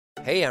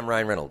Hey, I'm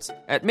Ryan Reynolds.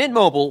 At Mint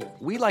Mobile,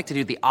 we like to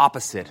do the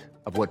opposite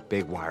of what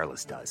Big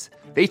Wireless does.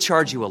 They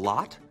charge you a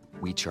lot,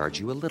 we charge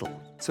you a little.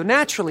 So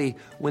naturally,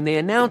 when they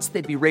announced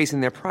they'd be raising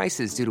their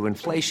prices due to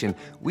inflation,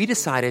 we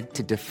decided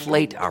to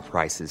deflate our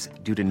prices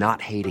due to not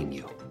hating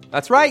you.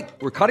 That's right.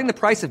 We're cutting the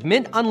price of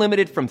Mint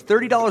Unlimited from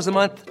 $30 a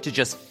month to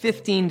just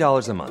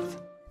 $15 a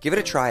month. Give it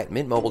a try at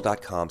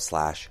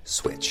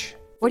mintmobile.com/switch.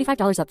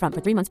 $45 up front for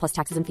 3 months plus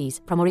taxes and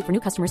fees. Promo rate for new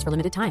customers for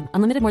limited time.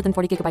 Unlimited more than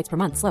 40 gigabytes per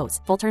month. Slows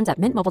full terms at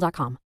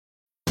mintmobile.com.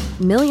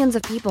 Millions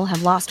of people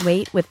have lost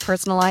weight with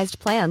personalized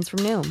plans from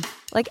Noom.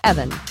 Like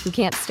Evan, who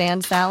can't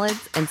stand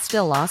salads and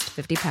still lost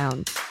 50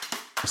 pounds.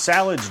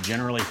 Salads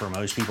generally for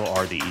most people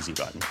are the easy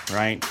button,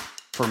 right?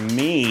 For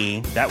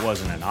me, that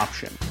wasn't an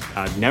option.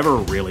 I never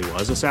really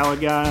was a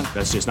salad guy.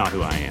 That's just not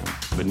who I am.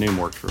 But Noom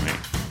worked for me.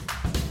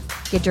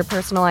 Get your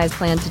personalized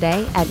plan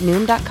today at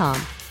Noom.com.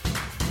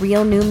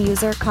 Real Noom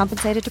user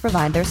compensated to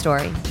provide their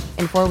story.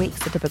 In 4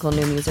 weeks, the typical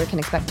Noom user can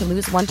expect to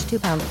lose 1 to 2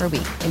 pounds per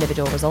week.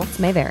 Individual results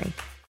may vary.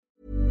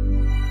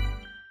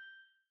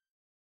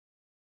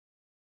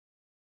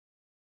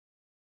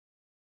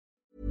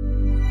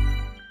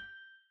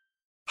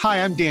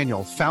 Hi, I'm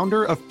Daniel,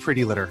 founder of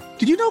Pretty Litter.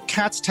 Did you know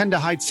cats tend to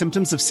hide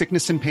symptoms of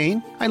sickness and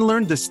pain? I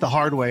learned this the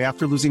hard way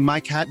after losing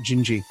my cat,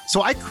 Gingy.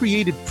 So I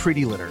created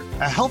Pretty Litter,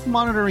 a health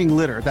monitoring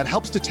litter that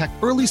helps detect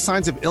early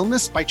signs of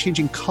illness by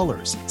changing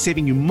colors,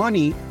 saving you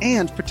money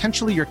and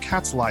potentially your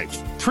cat's life.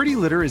 Pretty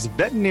Litter is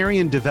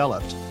veterinarian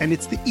developed, and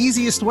it's the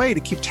easiest way to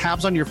keep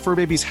tabs on your fur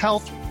baby's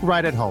health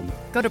right at home.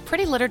 Go to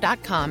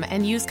prettylitter.com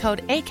and use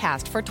code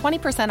ACAST for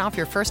 20% off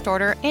your first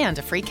order and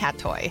a free cat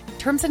toy.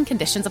 Terms and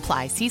conditions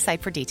apply. See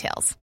site for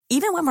details.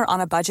 Even when we're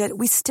on a budget,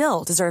 we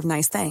still deserve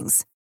nice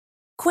things.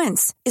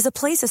 Quince is a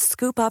place to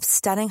scoop up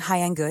stunning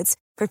high-end goods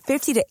for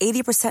 50 to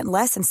 80%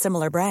 less than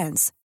similar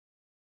brands.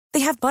 They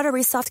have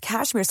buttery soft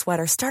cashmere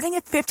sweaters starting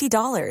at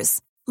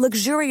 $50,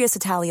 luxurious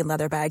Italian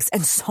leather bags,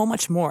 and so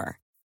much more.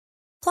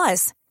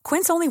 Plus,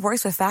 Quince only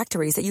works with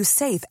factories that use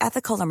safe,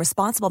 ethical, and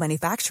responsible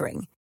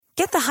manufacturing.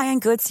 Get the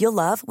high-end goods you'll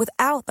love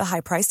without the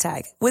high price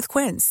tag with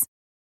Quince.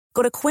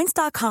 Go to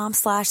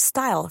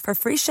quince.com/style for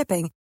free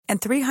shipping and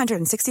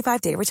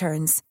 365-day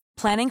returns.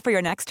 Planning for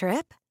your next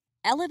trip?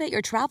 Elevate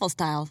your travel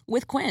style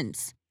with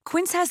Quince.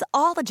 Quince has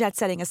all the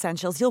jet-setting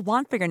essentials you'll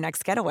want for your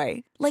next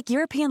getaway, like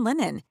European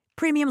linen,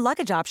 premium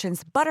luggage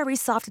options, buttery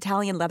soft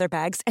Italian leather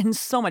bags, and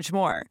so much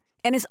more.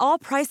 And is all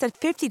priced at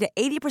 50 to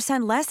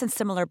 80% less than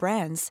similar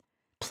brands.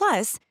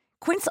 Plus,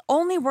 Quince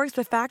only works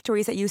with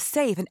factories that use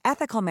safe and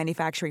ethical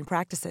manufacturing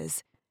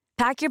practices.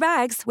 Pack your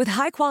bags with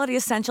high-quality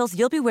essentials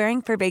you'll be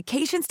wearing for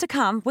vacations to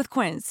come with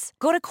Quince.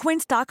 Go to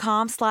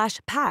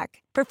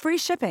quince.com/pack for free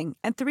shipping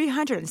and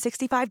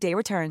 365-day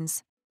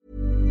returns.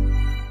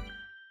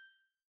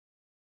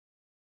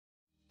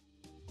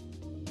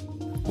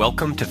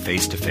 Welcome to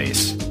Face to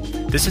Face.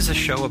 This is a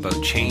show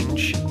about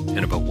change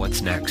and about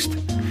what's next.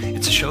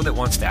 It's a show that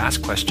wants to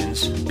ask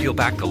questions, peel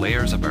back the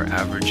layers of our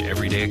average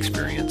everyday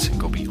experience, and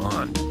go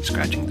beyond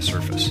scratching the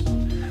surface.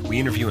 We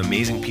interview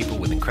amazing people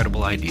with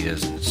incredible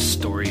ideas and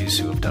stories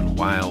who have done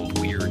wild,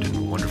 weird,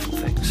 and wonderful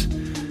things.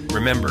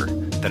 Remember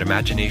that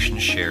imagination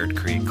shared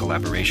creates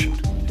collaboration,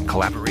 and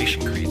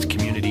collaboration creates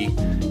community,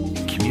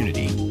 and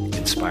community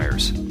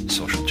inspires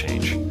social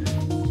change.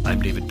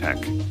 I'm David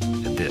Peck,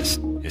 and this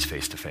is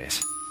Face to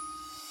Face.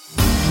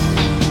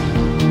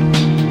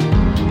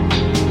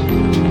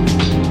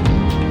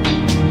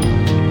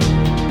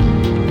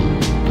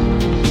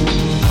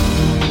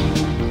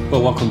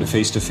 Well, welcome to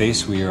Face to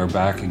Face. We are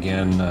back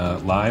again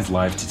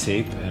live to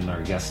tape, and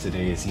our guest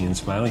today is Ian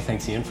Smiley.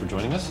 Thanks, Ian, for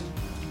joining us.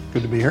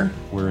 Good to be here.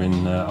 We're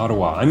in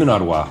Ottawa. I'm in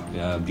Ottawa.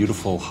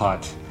 Beautiful,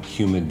 hot,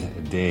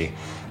 humid day.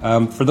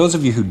 For those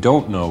of you who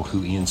don't know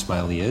who Ian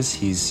Smiley is,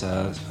 he's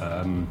a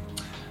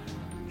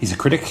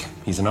critic,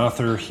 he's an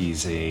author,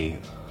 he's a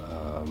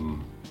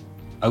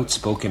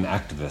outspoken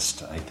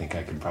activist, I think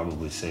I could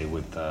probably say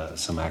with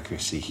some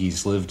accuracy.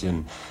 He's lived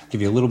in,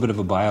 give you a little bit of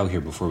a bio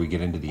here before we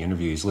get into the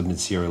interview. He's lived in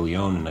Sierra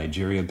Leone, in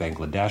Nigeria,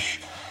 Bangladesh.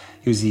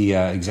 He was the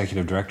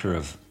executive director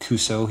of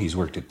CUSO. He's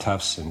worked at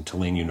Tufts and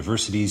Tulane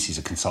universities. He's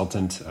a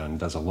consultant and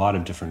does a lot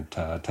of different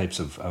types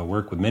of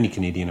work with many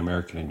Canadian,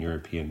 American, and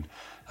European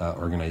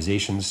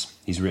organizations.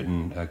 He's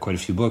written quite a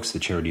few books, The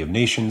Charity of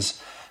Nations,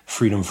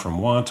 Freedom from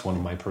Want, one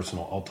of my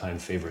personal all-time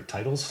favorite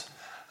titles.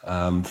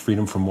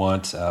 Freedom from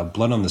Want,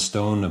 Blood on the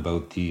Stone,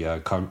 about the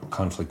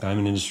conflict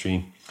diamond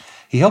industry.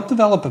 He helped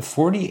develop a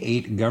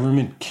 48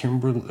 government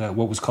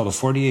what was called a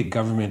 48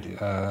 government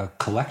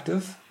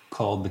collective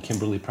called the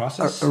Kimberley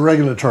Process. A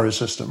regulatory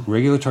system.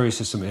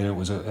 And it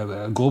was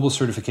a global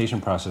certification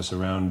process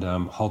around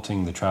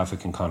halting the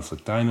traffic in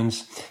conflict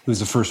diamonds. He was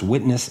the first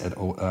witness at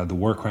the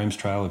war crimes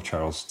trial of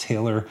Charles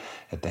Taylor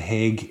at The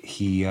Hague.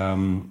 He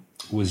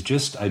was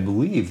just, I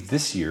believe,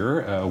 this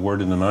year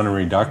awarded an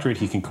honorary doctorate,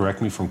 he can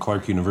correct me, from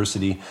Clark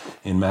University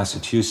in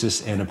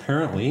Massachusetts. And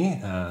apparently,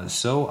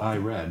 so I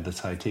read, the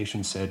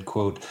citation said,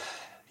 quote,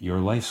 "Your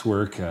life's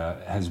work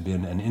has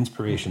been an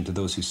inspiration to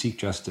those who seek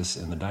justice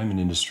in the diamond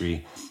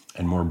industry,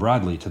 and more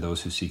broadly to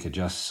those who seek a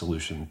just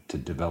solution to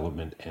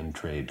development and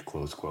trade,"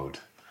 close quote.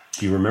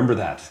 Do you remember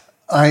that?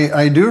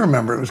 I do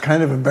remember. It was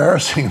kind of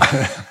embarrassing.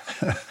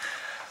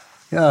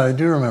 Yeah, I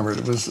do remember it.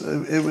 It was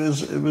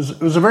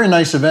a very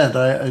nice event.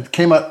 It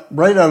came up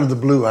right out of the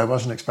blue. I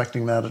wasn't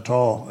expecting that at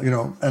all.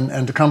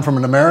 And to come from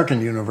an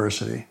American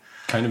university.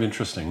 Kind of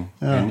interesting.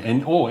 Yeah.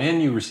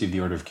 And you received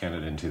the Order of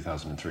Canada in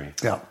 2003.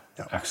 Yeah.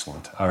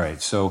 Excellent. All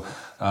right. So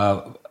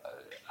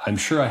I'm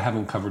sure I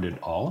haven't covered it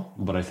all,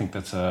 but I think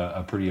that's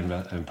a pretty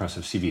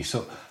impressive CV.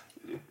 So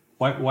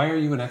why are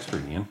you an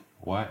expert, Ian?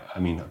 Why? I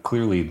mean,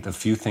 clearly the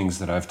few things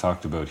that I've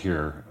talked about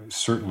here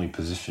certainly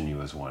position you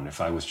as one. If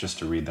I was just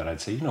to read that,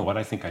 I'd say, you know what,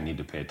 I think I need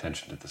to pay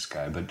attention to this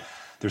guy. But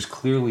there's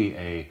clearly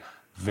a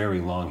very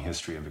long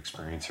history of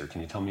experience here.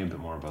 Can you tell me a bit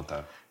more about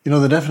that?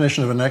 The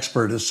definition of an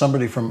expert is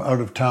somebody from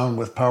out of town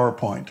with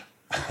PowerPoint.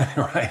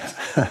 Right.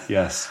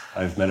 Yes,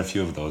 I've met a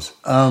few of those.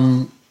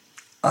 I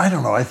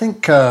don't know. I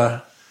think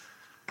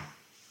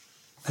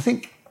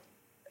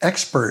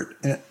expert,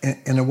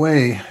 in a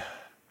way,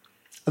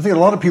 I think a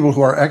lot of people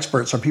who are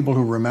experts are people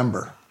who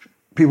remember,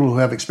 people who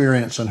have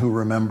experience and who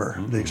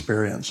remember the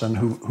experience and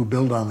who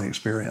build on the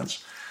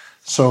experience.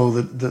 So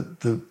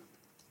the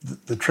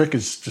trick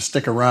is to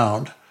stick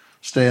around,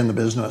 stay in the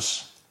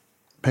business,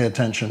 pay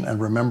attention,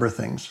 and remember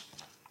things.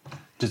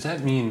 Does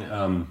that mean,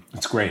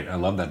 it's great, I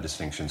love that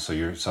distinction, so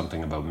you're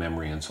something about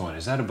memory and so on.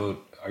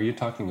 Are you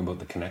talking about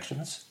the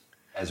connections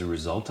as a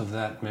result of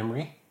that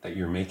memory that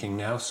you're making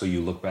now? So you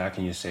look back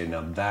and you say,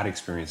 now that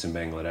experience in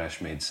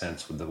Bangladesh made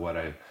sense with what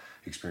I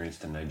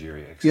experienced in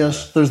Nigeria, etc.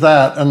 Yes, there's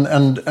that.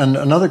 And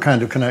another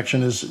kind of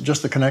connection is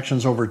just the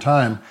connections over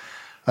time.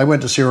 I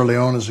went to Sierra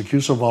Leone as a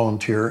CUSO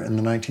volunteer in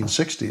the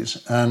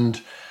 1960s,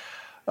 and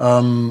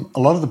a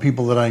lot of the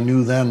people that I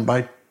knew then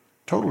by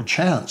total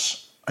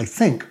chance, I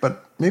think,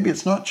 but maybe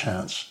it's not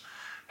chance,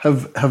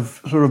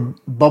 have sort of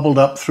bubbled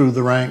up through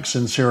the ranks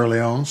in Sierra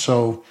Leone.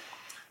 So,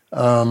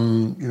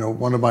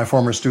 one of my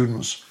former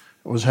students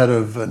was head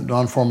of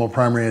non-formal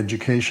primary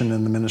education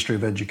in the Ministry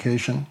of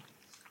Education.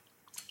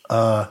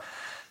 One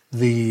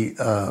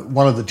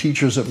of the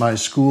teachers at my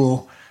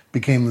school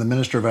became the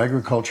Minister of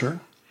Agriculture.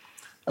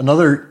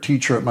 Another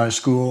teacher at my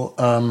school,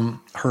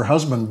 her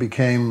husband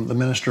became the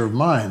Minister of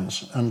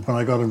Mines. And when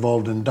I got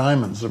involved in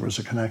diamonds, there was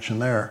a connection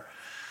there.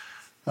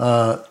 There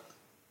are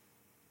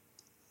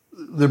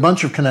a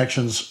bunch of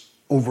connections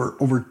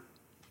over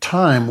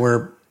time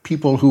where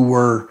people who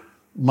were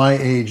my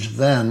age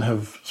then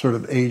have sort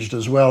of aged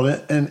as well.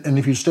 And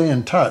if you stay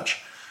in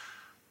touch,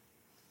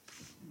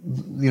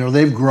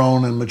 they've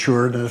grown and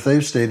matured, and if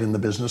they've stayed in the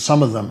business,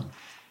 some of them,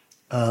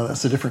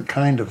 that's a different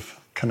kind of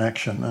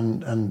connection,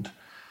 and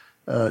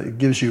it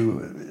gives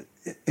you,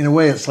 in a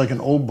way, it's like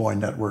an old boy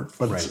network,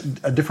 but right. It's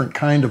a different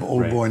kind of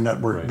old boy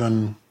network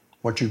than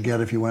what you get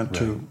if you went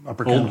to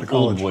Upper Canada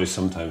College. Old boy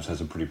sometimes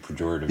has a pretty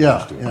pejorative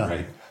yeah, to it, yeah.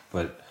 right?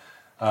 But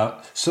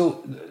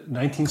so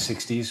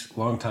 1960s,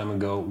 long time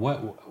ago.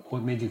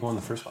 What made you go on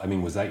the first? I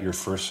mean, was that your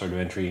first sort of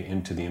entry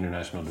into the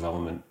international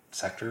development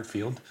sector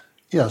field?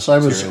 Yes, I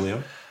was. Sierra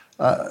Leone?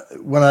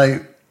 When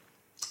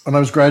I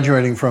was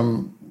graduating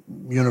from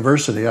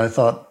university, I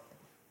thought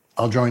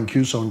I'll join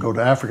CUSO and go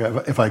to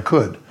Africa if I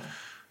could.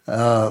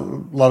 A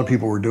lot of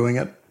people were doing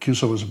it.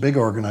 CUSO was a big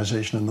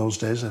organization in those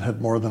days. It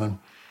had more than,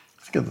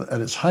 I think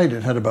at its height,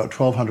 it had about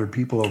 1,200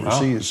 people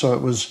overseas. Wow. So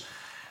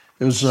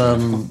it was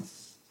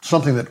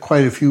something that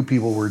quite a few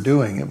people were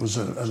doing. It was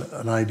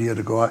an idea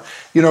to go out.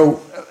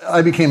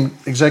 I became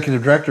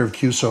executive director of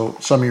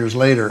CUSO some years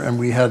later, and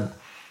we had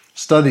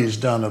studies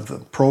done of the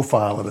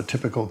profile of a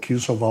typical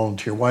CUSO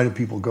volunteer. Why do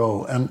people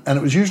go? And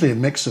it was usually a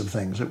mix of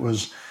things. It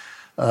was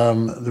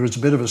there was a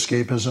bit of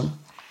escapism.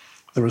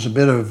 There was a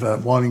bit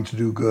of wanting to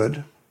do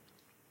good.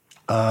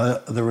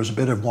 There was a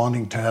bit of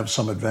wanting to have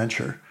some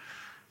adventure.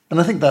 And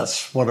I think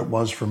that's what it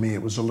was for me.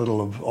 It was a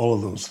little of all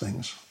of those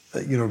things.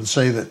 To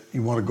say that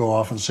you want to go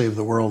off and save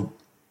the world,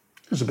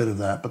 there's a bit of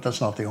that, but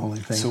that's not the only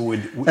thing. So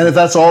and if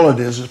that's all it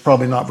is, it's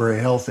probably not very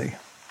healthy.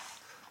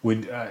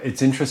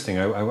 It's interesting.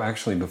 I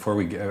actually, before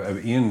we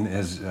Ian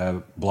is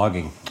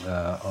blogging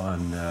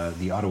on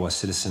the Ottawa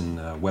Citizen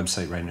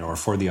website right now, or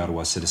for the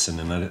Ottawa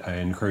Citizen, and I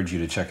encourage you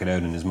to check it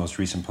out. And his most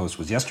recent post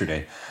was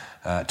yesterday,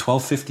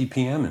 12:50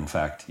 p.m. In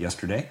fact,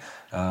 yesterday.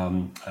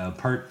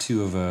 Part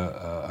 2 of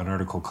an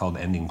article called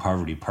 "Ending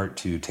Poverty." Part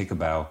 2, "Take a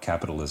Bow: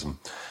 Capitalism,"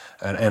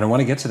 and I want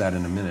to get to that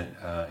in a minute,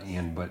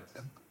 Ian. But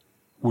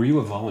were you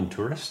a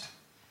volunteerist?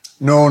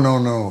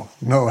 No,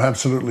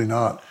 absolutely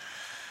not.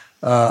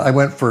 I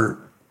went for.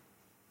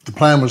 The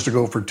plan was to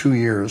go for 2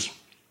 years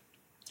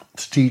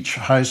to teach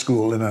high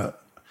school in a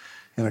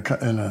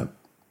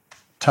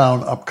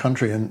town up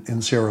country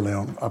in Sierra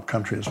Leone. Up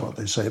country is what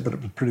they say, but it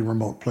was a pretty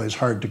remote place,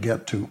 hard to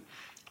get to,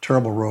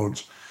 terrible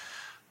roads.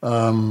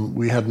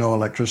 We had no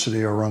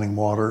electricity or running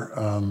water.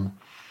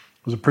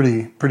 It was a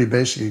pretty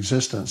basic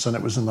existence, and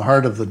it was in the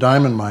heart of the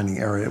diamond mining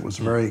area. It was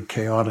a very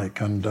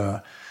chaotic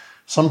and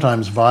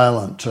sometimes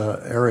violent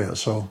area.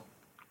 So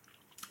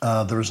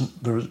there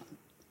was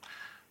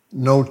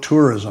no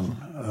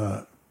tourism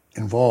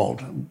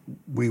involved.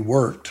 We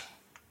worked,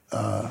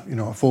 a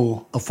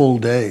full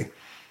day,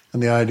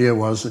 and the idea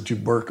was that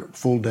you'd work a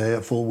full day,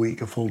 a full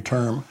week, a full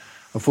term,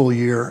 a full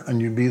year,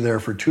 and you'd be there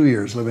for 2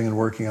 years, living and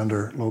working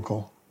under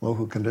local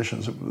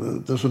conditions.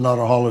 This was not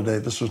a holiday.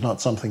 This was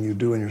not something you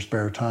do in your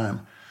spare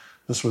time.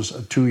 This was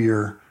a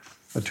 2-year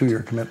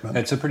commitment.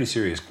 It's a pretty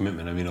serious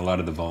commitment. I mean, a lot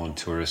of the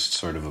volunteerist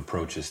sort of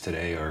approaches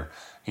today are,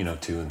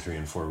 2 and 3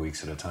 and 4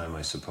 weeks at a time,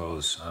 I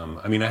suppose.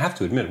 I mean, I have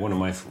to admit, one of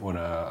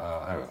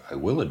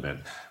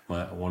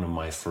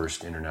my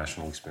first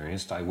international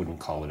experience, I wouldn't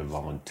call it a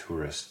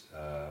volunteerist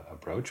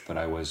approach, but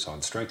I was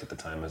on strike at the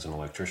time as an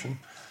electrician.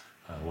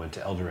 I went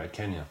to Eldoret,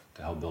 Kenya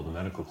to help build a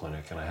medical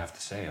clinic, and I have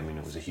to say, I mean,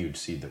 it was a huge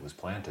seed that was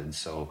planted.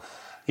 So,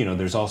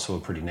 there's also a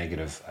pretty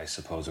negative, I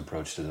suppose,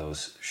 approach to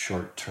those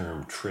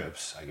short-term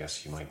trips, I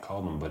guess you might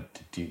call them. But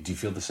do you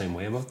feel the same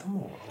way about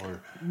them? Or?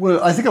 Well,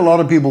 I think a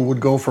lot of people would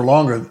go for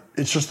longer.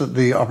 It's just that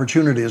the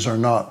opportunities are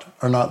not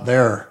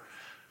there.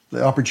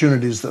 The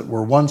opportunities that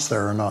were once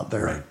there are not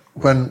there.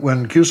 Right.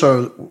 When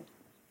CUSO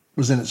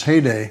was in its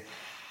heyday,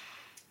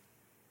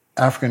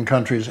 African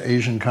countries,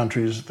 Asian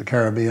countries, the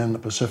Caribbean, the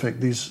Pacific,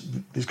 these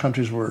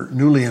countries were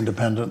newly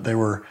independent. They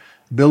were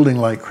building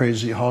like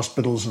crazy.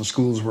 Hospitals and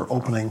schools were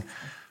opening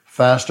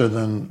faster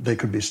than they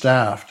could be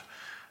staffed.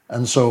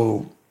 And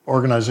so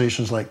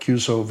organizations like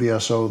CUSO,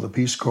 VSO, the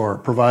Peace Corps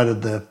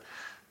provided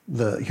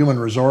the human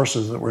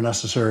resources that were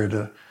necessary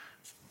to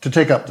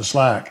take up the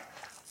slack.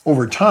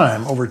 Over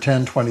time, over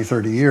 10, 20,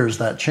 30 years,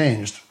 that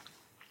changed.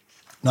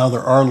 Now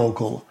there are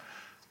local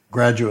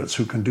graduates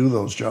who can do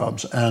those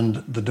jobs, and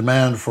the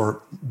demand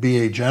for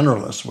BA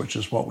generalists, which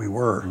is what we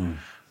were,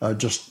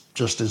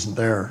 just isn't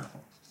there.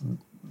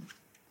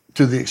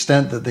 To the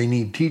extent that they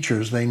need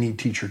teachers, they need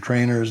teacher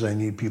trainers, they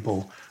need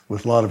people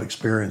with a lot of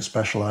experience,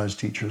 specialized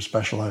teachers,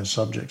 specialized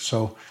subjects.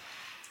 So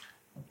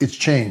it's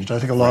changed. I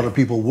think a lot of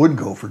people would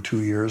go for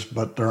 2 years,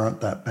 but there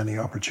aren't that many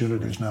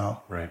opportunities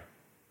now. Right.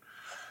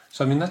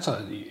 So, I mean,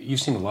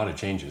 you've seen a lot of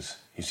changes.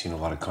 You've seen a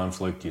lot of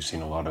conflict. You've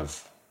seen a lot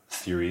of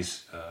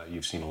theories.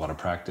 You've seen a lot of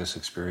practice,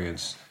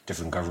 experience,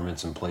 different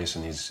governments in place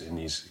in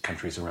these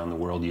countries around the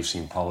world. You've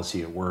seen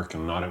policy at work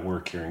and not at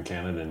work here in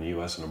Canada and the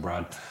U.S. and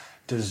abroad.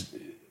 Does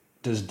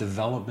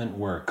development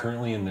work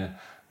currently in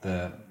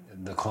the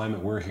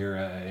climate we're here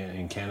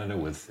in Canada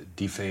with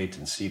DFATE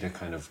and CETA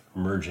kind of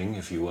merging,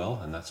 if you will,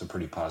 and that's a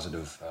pretty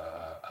positive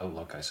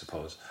outlook, I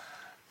suppose.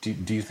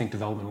 Do you think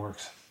development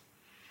works?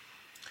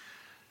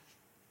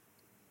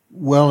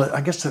 Well,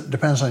 I guess it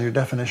depends on your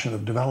definition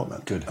of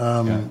development. Good.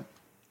 A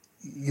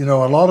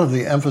lot of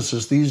the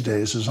emphasis these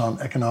days is on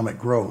economic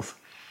growth.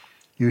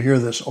 You hear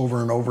this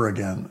over and over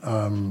again.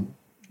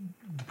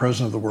 The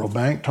president of the World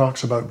Bank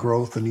talks about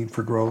growth, the need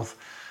for growth.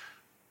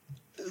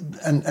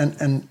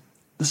 And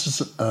this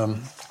is a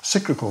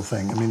cyclical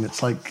thing. I mean,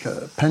 it's like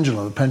a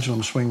pendulum. The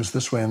pendulum swings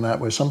this way and that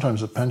way.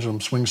 Sometimes the pendulum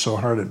swings so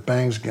hard it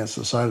bangs against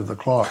the side of the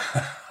clock.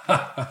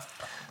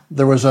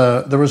 There was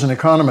an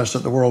economist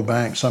at the World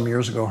Bank some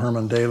years ago,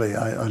 Herman Daly.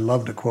 I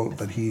loved a quote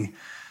that he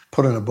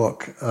put in a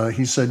book.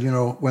 He said,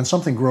 when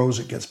something grows,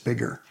 it gets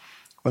bigger.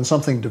 When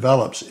something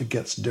develops, it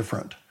gets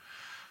different.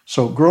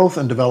 So growth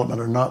and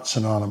development are not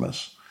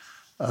synonymous.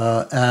 We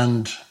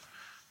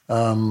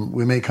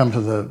may come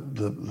to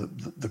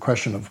the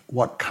question of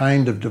what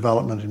kind of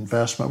development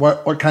investment,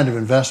 what kind of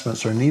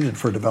investments are needed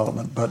for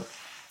development. But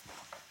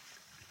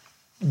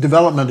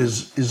development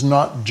is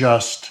not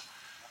just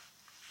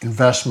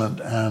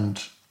investment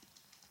and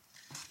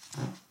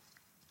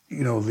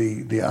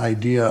the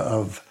idea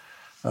of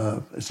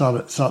it's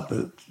not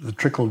the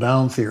trickle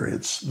down theory.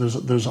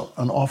 There's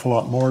an awful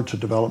lot more to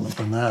development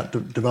than that.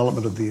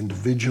 Development of the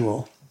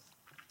individual,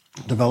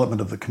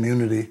 development of the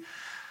community,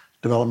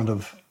 development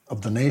of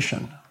the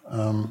nation.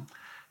 And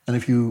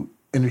if you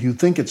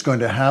think it's going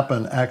to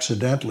happen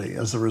accidentally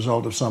as the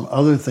result of some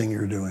other thing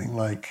you're doing,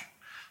 like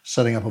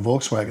setting up a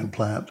Volkswagen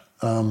plant,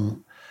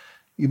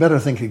 you better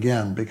think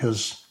again,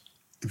 because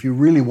if you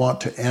really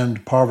want to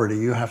end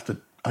poverty,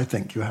 I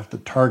think you have to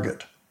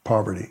target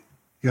poverty.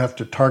 You have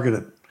to target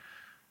it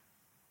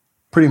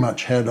pretty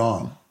much head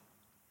on.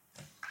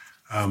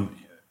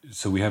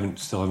 So we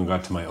still haven't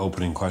got to my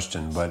opening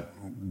question, but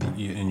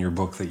in your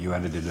book that you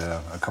edited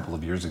a couple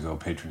of years ago,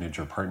 Patronage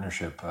or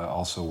Partnership,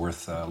 also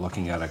worth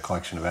looking at, a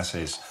collection of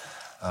essays.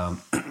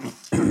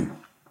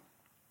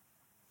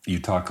 You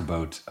talk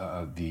about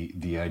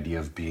the idea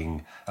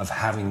of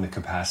having the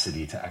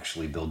capacity to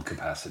actually build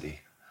capacity.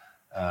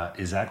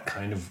 Is that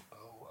kind of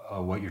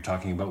what you're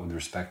talking about with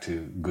respect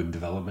to good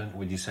development,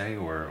 would you say,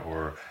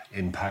 or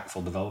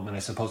impactful development, I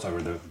suppose,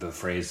 or the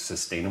phrase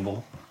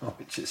sustainable,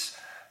 which is,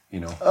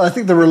 I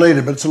think they're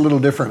related, but it's a little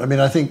different. I mean,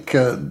 I think,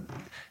 the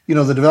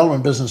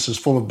development business is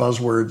full of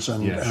buzzwords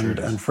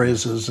and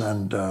phrases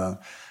and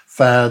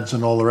fads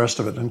and all the rest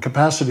of it. And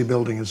capacity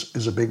building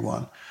is a big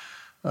one.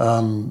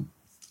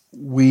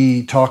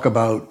 We talk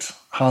about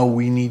how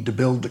we need to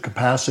build the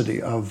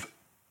capacity of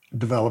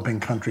developing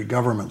country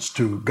governments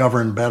to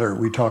govern better.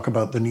 We talk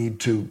about the need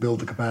to build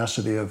the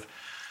capacity of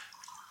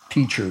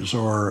teachers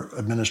or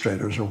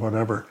administrators or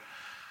whatever.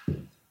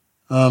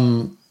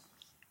 I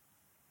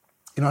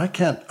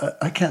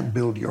can't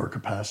build your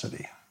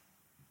capacity.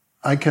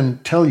 I can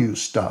tell you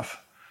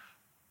stuff,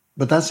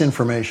 But that's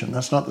information.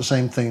 That's not the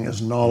same thing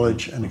as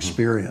knowledge and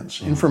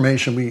experience.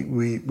 Information,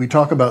 we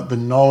talk about the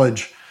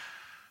knowledge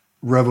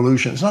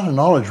revolution. It's not a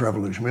knowledge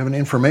revolution. We have an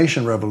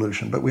information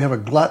revolution, but we have a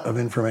glut of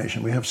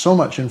information. We have so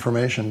much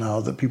information now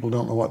that people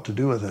don't know what to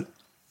do with it.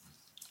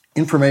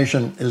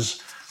 Information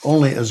is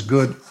only as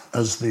good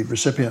as the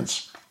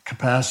recipient's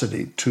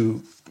capacity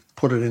to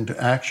put it into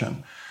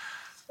action.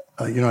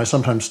 I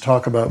sometimes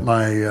talk about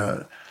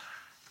my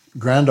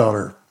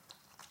granddaughter.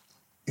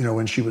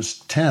 When she was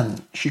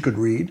 10, she could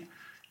read,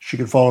 she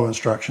could follow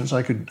instructions.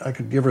 I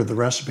could give her the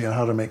recipe on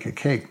how to make a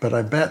cake, but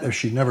I bet if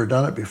she'd never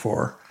done it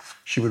before,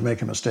 she would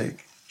make a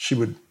mistake. She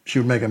would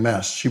make a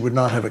mess. She would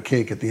not have a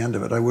cake at the end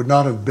of it. I would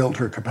not have built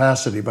her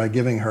capacity by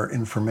giving her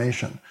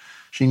information.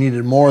 She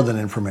needed more than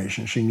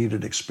information. She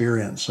needed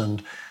experience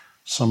and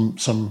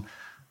some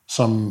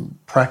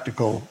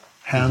practical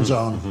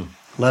hands-on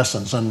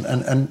lessons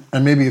and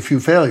maybe a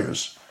few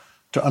failures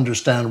to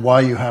understand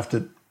why you have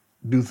to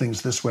do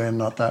things this way and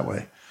not that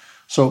way.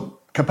 So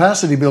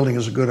capacity building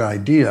is a good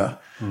idea,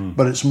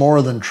 but it's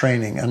more than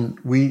training. And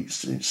we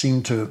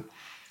seem to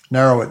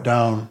narrow it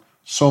down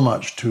so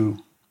much to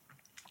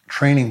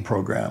training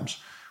programs.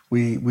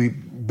 We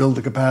build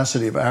the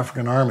capacity of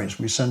African armies.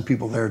 We send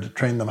people there to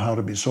train them how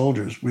to be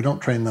soldiers. We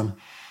don't train them.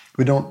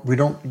 We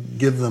don't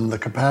give them the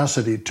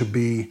capacity to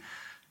be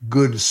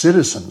good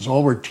citizens.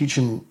 All we're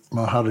teaching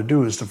them how to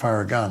do is to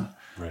fire a gun.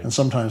 Right. And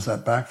sometimes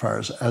that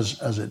backfires,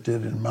 as it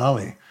did in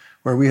Mali,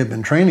 where we had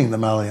been training the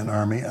Malian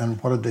army,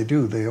 and what did they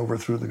do? They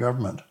overthrew the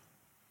government.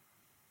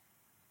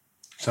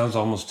 Sounds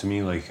almost to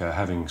me like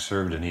having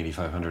served an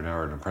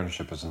 8,500-hour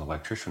apprenticeship as an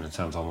electrician, it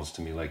sounds almost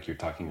to me like you're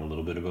talking a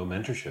little bit about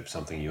mentorship,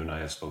 something you and I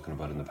have spoken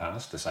about in the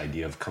past, this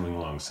idea of coming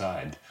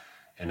alongside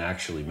and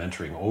actually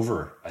mentoring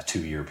over a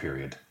 2-year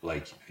period,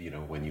 like,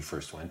 when you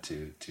first went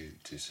to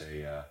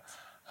say,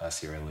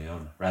 Sierra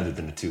Leone, rather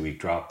than a 2-week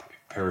drop,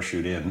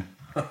 parachute in.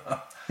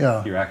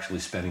 Yeah. You're actually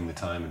spending the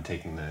time and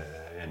taking the,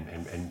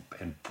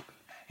 and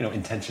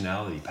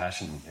intentionality,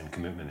 passion, and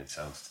commitment, it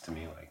sounds to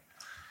me like.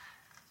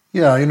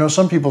 Yeah,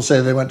 some people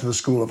say they went to the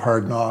school of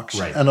hard knocks,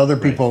 right, and other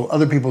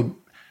people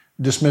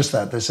dismiss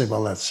that. They say,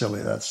 well, that's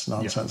silly, that's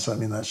nonsense. Yeah. I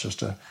mean, that's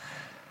just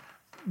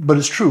but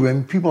it's true,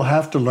 and people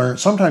have to learn.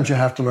 Sometimes you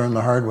have to learn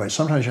the hard way.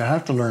 Sometimes you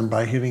have to learn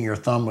by hitting your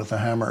thumb with a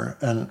hammer,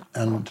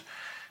 and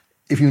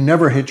if you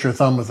never hit your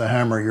thumb with a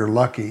hammer, you're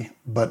lucky,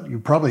 but you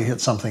probably hit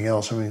something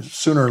else. I mean,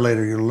 sooner or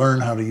later, you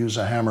learn how to use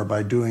a hammer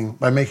by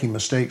making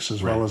mistakes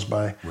as well as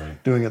by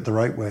doing it the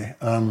right way.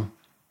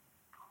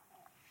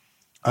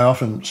 I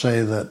often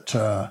say that,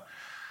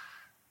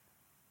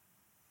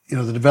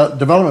 the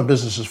development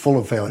business is full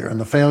of failure, and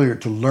the failure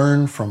to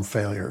learn from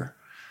failure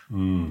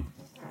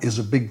is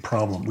a big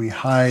problem. We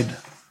hide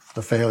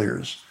the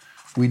failures.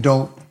 We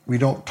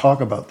don't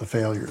talk about the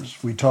failures.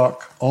 We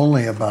talk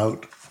only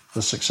about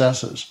the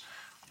successes.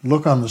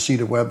 Look on the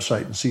CETA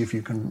website and see if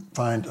you can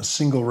find a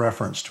single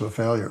reference to a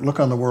failure. Look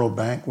on the World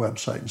Bank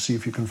website and see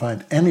if you can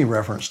find any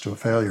reference to a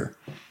failure.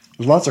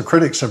 There's lots of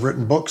critics have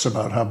written books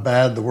about how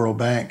bad the World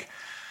Bank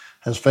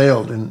has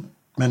failed in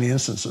many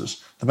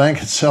instances. The bank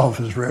itself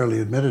has rarely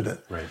admitted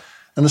it. Right.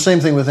 And the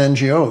same thing with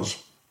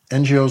NGOs.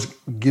 NGOs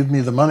give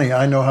me the money.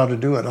 I know how to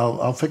do it.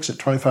 I'll fix it.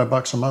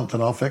 $25 a month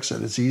and I'll fix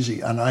it. It's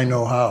easy and I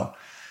know how.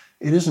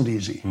 It isn't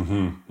easy.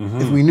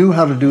 If we knew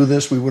how to do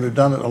this, we would have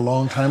done it a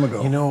long time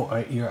ago.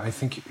 I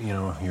think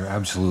you're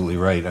absolutely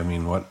right. I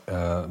mean,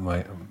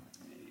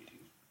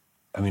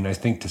 I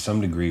think to some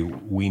degree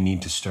we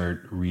need to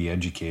start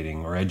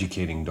re-educating or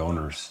educating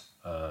donors,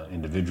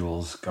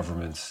 individuals,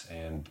 governments,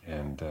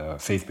 and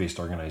faith-based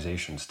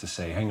organizations to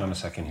say, hang on a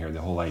second here,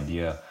 the whole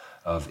idea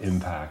of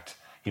impact.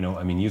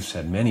 You've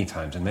said many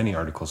times in many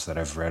articles that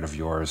I've read of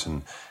yours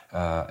and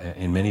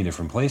in many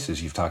different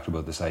places, you've talked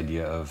about this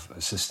idea of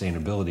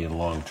sustainability and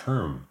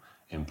long-term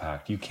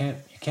impact. You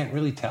can't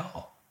really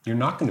tell. You're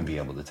not going to be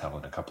able to tell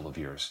in a couple of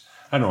years.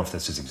 I don't know if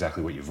this is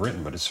exactly what you've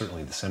written, but it's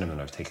certainly the sentiment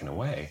I've taken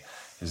away,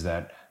 is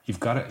that you've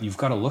got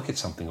to look at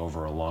something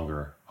over a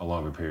longer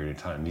period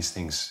of time. These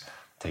things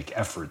take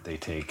effort. They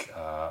take,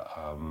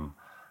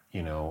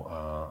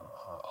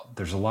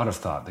 there's a lot of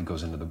thought that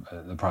goes into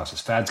the process.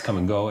 Fads come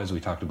and go, as we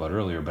talked about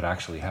earlier, but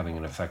actually having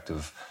an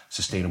effective,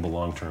 sustainable,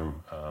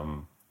 long-term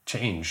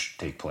change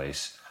take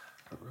place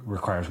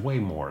requires way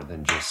more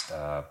than just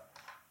a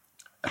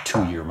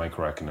 2-year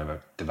microeconomic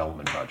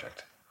development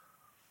project.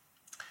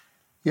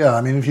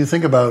 Yeah, if you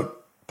think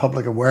about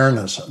public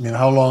awareness,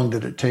 how long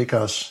did it take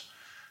us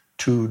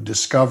to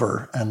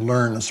discover and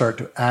learn and start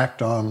to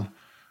act on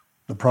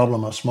the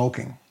problem of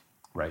smoking?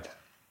 Right.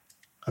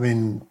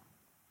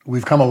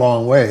 We've come a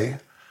long way,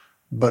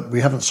 but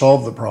we haven't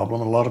solved the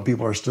problem. A lot of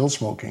people are still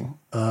smoking.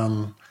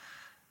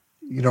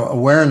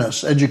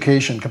 Awareness,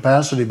 education,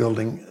 capacity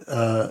building,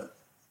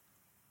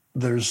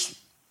 there's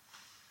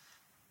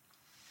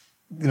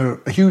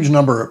a huge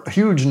number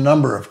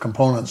of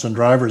components and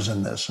drivers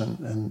in this.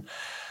 And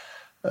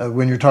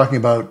when you're talking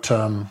about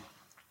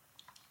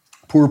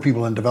poor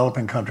people in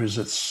developing countries,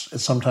 it's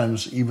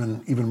sometimes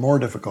even more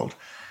difficult.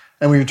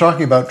 And when you're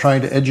talking about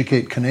trying to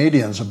educate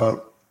Canadians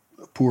about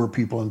poor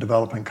people in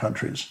developing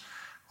countries,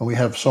 when we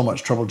have so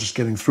much trouble just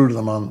getting through to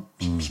them on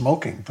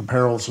smoking, the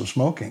perils of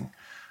smoking.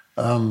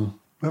 We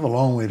have a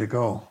long way to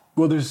go.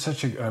 Well, there's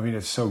such a, I mean,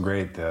 it's so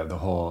great, the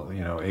whole,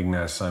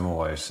 Ignaz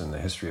Semmelweis and the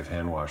history of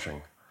hand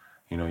washing.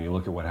 You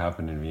look at what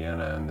happened in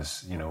Vienna and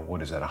this,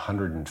 what is that,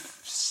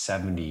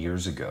 170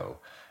 years ago.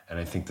 And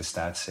I think the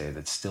stats say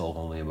that still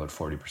only about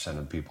 40%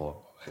 of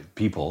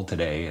people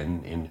today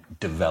in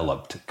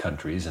developed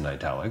countries, in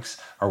italics,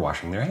 are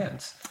washing their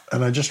hands.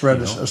 And I just read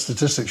a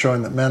statistic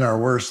showing that men are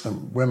worse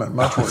than women,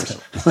 much worse.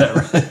 Is that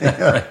right?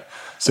 Yeah. Right.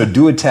 So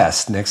do a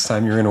test. Next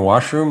time you're in a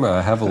washroom,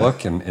 have a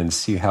look and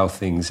see how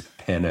things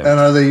pan out. And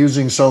are they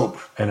using soap?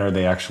 And are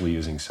they actually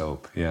using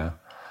soap? Yeah.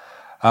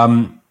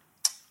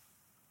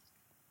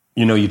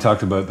 You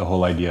talked about the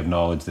whole idea of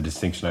knowledge, the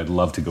distinction. I'd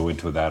love to go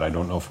into that. I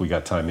don't know if we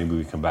got time. Maybe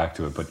we come back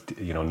to it. But,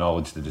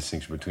 knowledge, the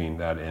distinction between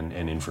that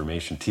and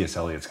information. T.S.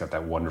 Eliot's got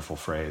that wonderful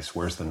phrase,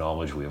 where's the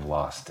knowledge we have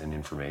lost in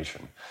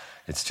information?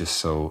 It's just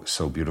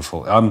so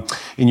beautiful.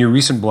 In your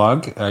recent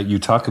blog, you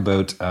talk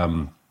about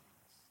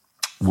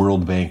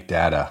World Bank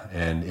data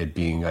and it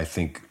being, I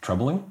think,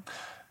 troubling.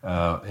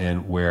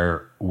 And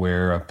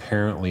where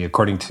apparently,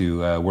 according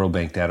to World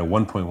Bank data,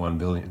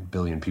 1.1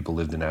 billion people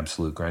lived in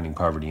absolute grinding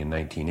poverty in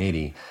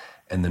 1980,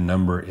 and the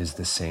number is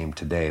the same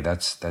today.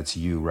 That's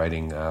you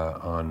writing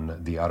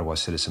on the Ottawa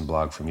Citizen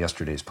blog from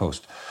yesterday's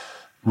post,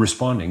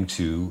 responding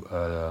to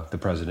the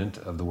president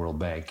of the World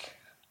Bank,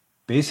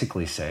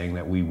 basically saying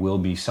that we will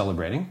be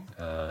celebrating,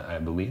 I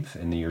believe,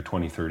 in the year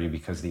 2030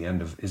 because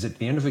is it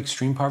the end of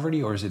extreme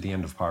poverty or is it the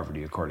end of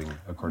poverty according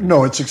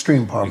No, it's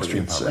extreme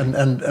poverty.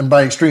 And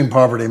by extreme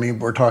poverty, I mean,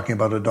 we're talking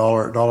about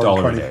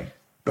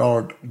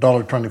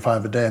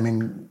 $1.25 a day. I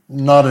mean,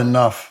 not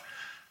enough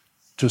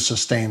to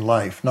sustain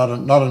life, not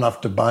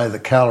enough to buy the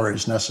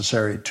calories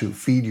necessary to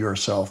feed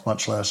yourself,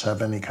 much less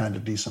have any kind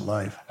of decent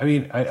life. I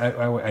mean,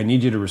 I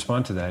need you to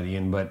respond to that,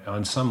 Ian, but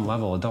on some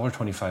level,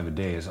 $1.25 a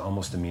day is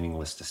almost a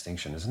meaningless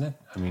distinction, isn't it?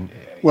 I mean,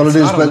 well, it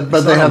is,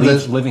 but they have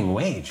this living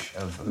wage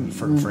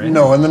for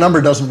no, and the number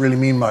doesn't really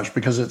mean much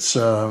because it's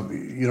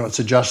it's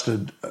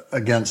adjusted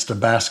against a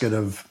basket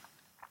of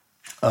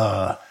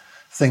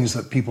things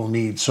that people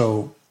need.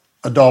 So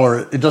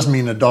 $1, it doesn't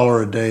mean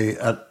 $1 a day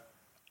at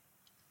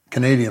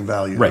Canadian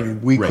value. Right. I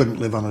mean, we couldn't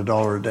live on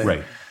 $1 a day.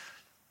 Right.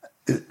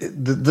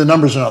 The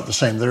numbers are not the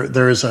same.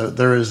 There is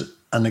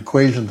an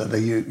equation that they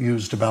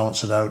use to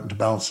balance it out and to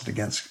balance it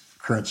against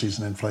currencies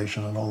and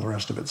inflation and all the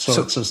rest of it.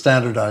 So it's a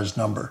standardized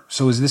number.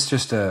 So is this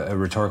just a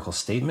rhetorical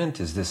statement?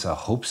 Is this a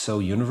hope so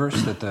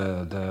universe that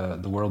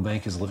the World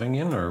Bank is living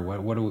in, or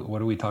what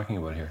are we talking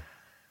about here?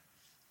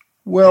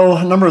 Well,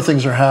 a number of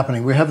things are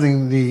happening. We're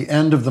having the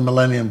end of the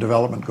Millennium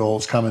Development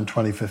Goals come in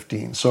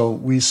 2015. So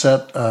we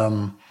set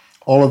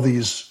all of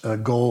these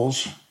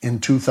goals in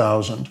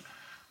 2000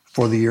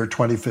 for the year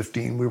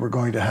 2015. We were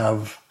going to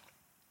have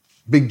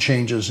big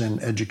changes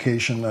in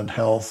education and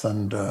health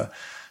and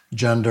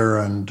gender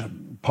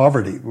and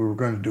poverty. We were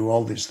going to do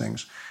all these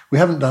things. We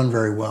haven't done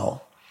very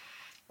well.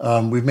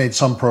 We've made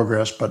some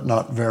progress, but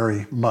not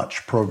very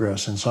much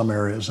progress in some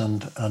areas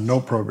and no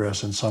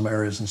progress in some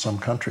areas in some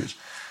countries.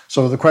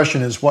 So the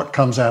question is, what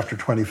comes after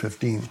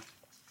 2015?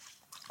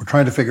 We're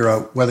trying to figure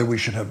out whether we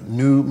should have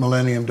new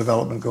Millennium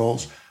Development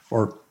Goals,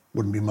 or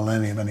wouldn't be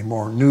millennium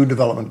anymore, new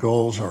development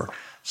goals or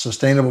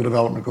sustainable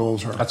development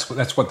goals. Or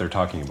that's what they're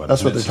talking about.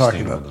 That's what they're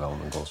talking about.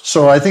 Development goals.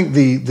 So I think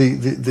the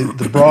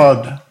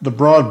broad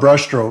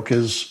brushstroke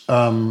is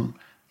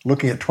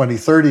looking at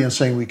 2030 and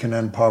saying we can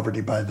end poverty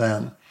by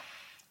then,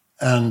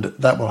 and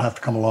that will have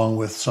to come along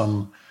with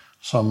some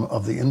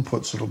of the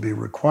inputs that will be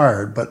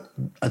required. But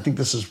I think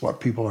this is what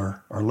people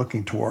are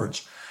looking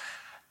towards.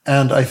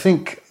 And I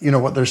think,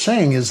 what they're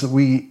saying is that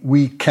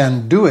we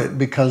can do it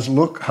because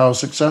look how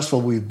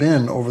successful we've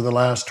been over the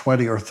last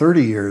 20 or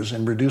 30 years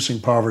in reducing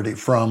poverty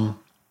from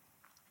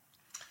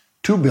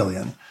 2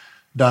 billion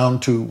down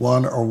to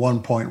 1 or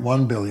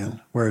 1.1 billion,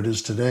 where it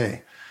is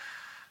today.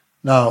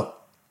 Now,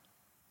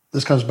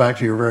 this comes back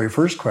to your very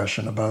first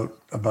question about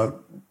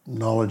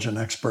knowledge and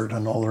expert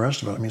and all the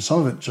rest of it. I mean,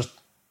 some of it just,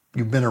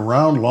 you've been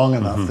around long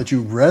enough that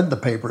you read the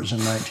papers in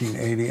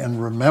 1980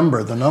 and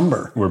remember the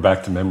number. We're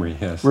back to memory,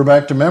 yes. We're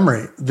back to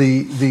memory.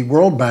 The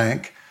World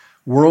Bank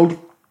World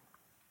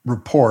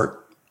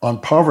Report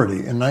on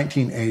Poverty in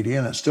 1980,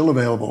 and it's still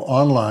available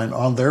online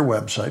on their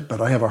website,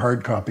 but I have a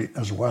hard copy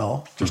as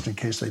well, just in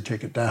case they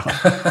take it down.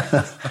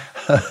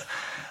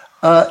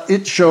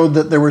 It showed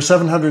that there were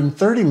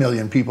 730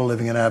 million people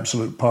living in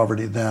absolute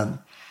poverty then.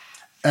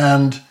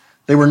 And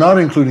they were not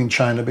including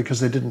China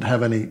because they didn't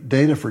have any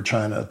data for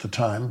China at the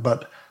time,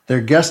 but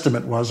their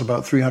guesstimate was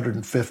about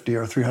 350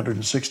 or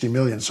 360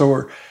 million.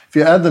 So if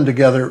you add them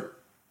together,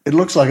 it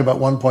looks like about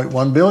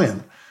 1.1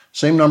 billion.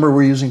 Same number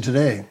we're using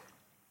today.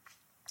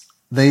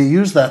 They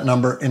used that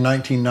number in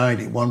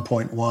 1990,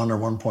 1.1 or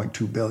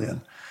 1.2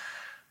 billion.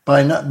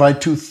 By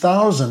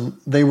 2000,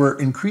 they were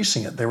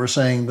increasing it. They were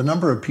saying the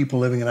number of people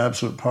living in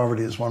absolute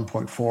poverty is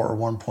 1.4 or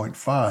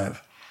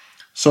 1.5.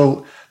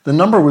 So the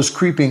number was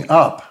creeping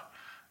up.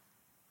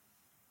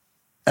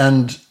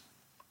 And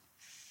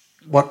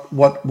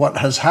what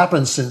has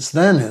happened since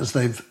then is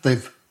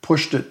they've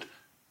pushed it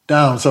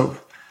down. So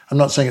I'm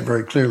not saying it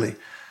very clearly.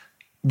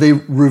 They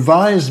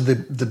revised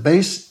the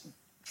base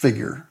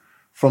figure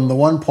from the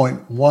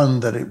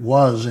 1.1 that it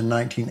was in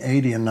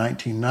 1980 and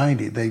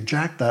 1990. They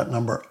jacked that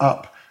number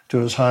up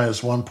to as high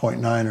as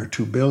 1.9 or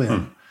 2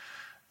 billion.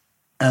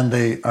 And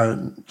they are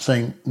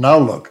saying, now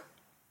look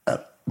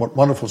at what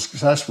wonderful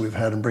success we've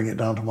had and bring it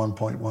down to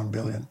 1.1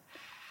 billion.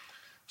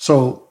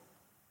 So,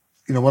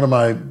 one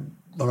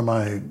of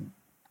my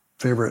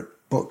favorite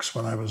books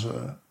when I was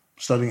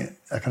studying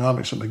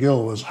economics at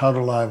McGill was How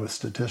to Lie with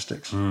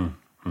Statistics. I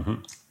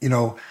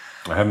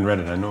haven't read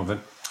it. I know of it.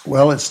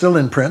 Well, it's still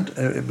in print.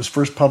 It was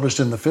first published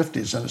in the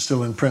 50s, and it's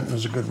still in print, and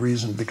there's a good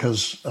reason,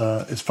 because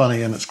it's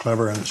funny and it's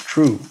clever and it's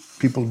true.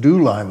 People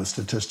do lie with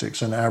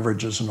statistics and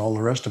averages and all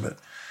the rest of it.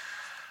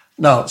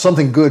 Now,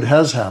 something good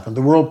has happened.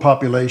 The world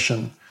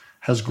population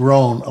has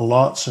grown a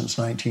lot since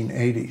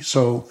 1980.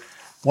 So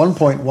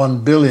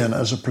 1.1 billion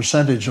as a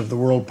percentage of the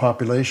world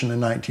population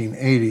in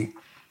 1980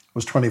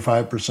 was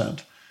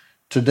 25%.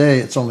 Today,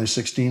 it's only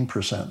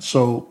 16%.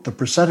 So the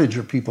percentage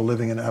of people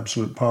living in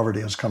absolute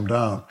poverty has come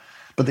down.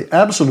 But the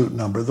absolute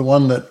number, the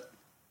one that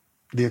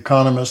The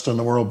Economist and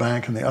the World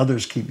Bank and the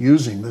others keep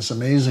using, this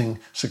amazing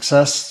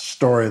success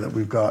story that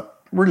we've got,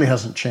 really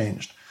hasn't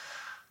changed.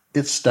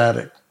 It's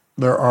static.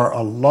 There are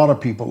a lot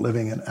of people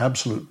living in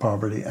absolute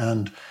poverty,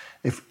 and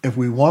if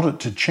we want it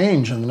to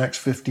change in the next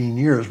 15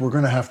 years, we're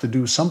going to have to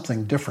do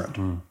something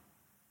different.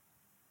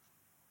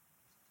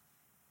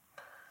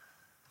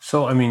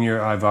 So,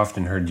 I've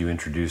often heard you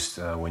introduced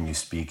when you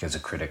speak as a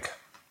critic.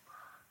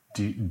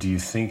 Do you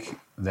think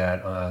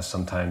that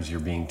sometimes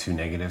you're being too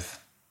negative?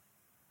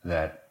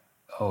 That,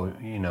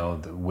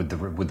 with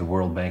the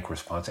World Bank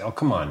response, oh,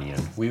 come on,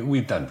 Ian,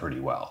 we've done pretty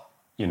well.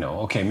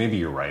 Okay, maybe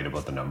you're right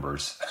about the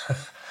numbers.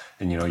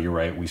 And, you're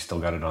right, we still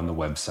got it on the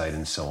website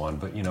and so on.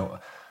 But,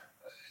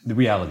 the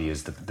reality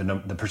is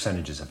the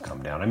percentages have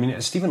come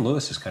down. Stephen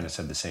Lewis has kind of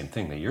said the same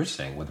thing that you're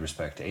saying with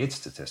respect to AIDS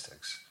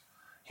statistics.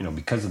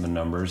 Because of the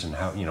numbers and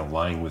how,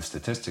 lying with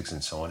statistics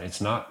and so on,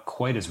 it's not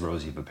quite as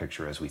rosy of a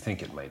picture as we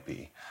think it might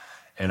be.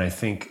 And I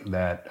think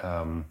that,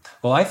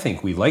 I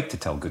think we like to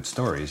tell good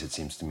stories, it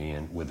seems to me,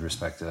 and with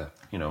respect to,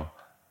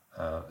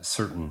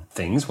 certain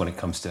things when it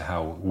comes to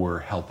how we're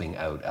helping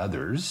out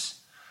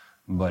others.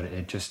 But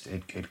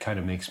it kind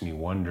of makes me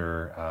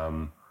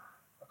wonder,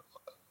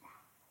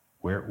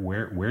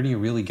 where do you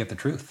really get the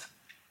truth?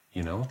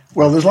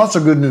 Well, there's lots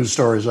of good news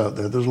stories out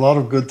there. There's a lot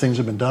of good things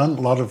have been done.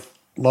 A lot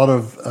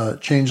of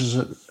changes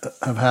that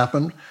have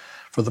happened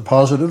for the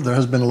positive. There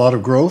has been a lot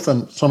of growth,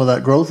 and some of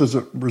that growth has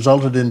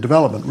resulted in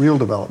development, real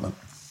development.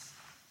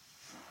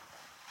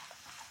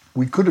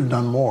 We could have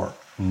done more.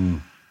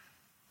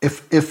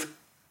 If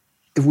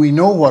we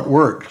know what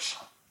works,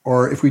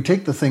 or if we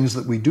take the things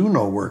that we do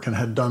know work and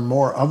had done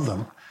more of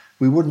them,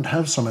 we wouldn't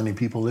have so many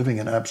people living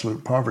in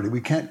absolute poverty.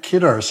 We can't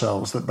kid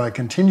ourselves that by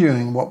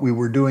continuing what we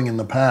were doing in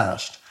the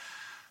past,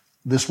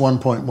 this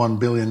 1.1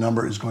 billion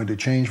number is going to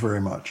change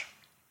very much.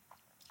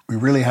 We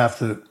really have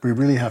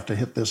to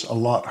hit this a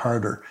lot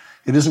harder.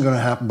 It isn't going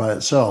to happen by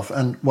itself.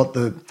 And what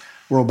the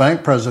World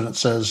Bank president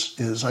says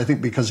is, I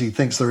think because he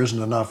thinks there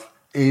isn't enough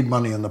aid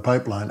money in the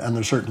pipeline, and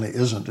there certainly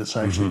isn't, it's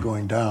actually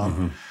going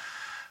down,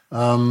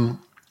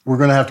 we're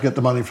going to have to get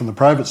the money from the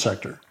private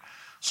sector.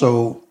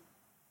 So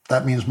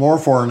that means more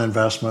foreign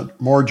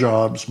investment, more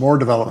jobs, more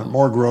development,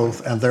 more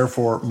growth, and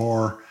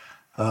therefore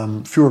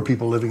fewer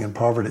people living in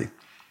poverty.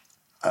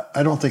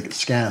 I don't think it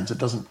scans. It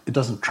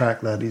doesn't track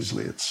that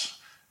easily.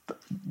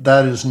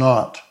 That is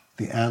not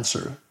the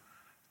answer.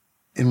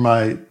 In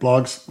my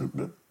blog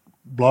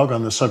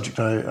on the subject,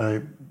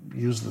 I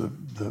use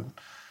a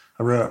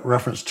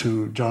reference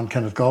to John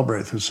Kenneth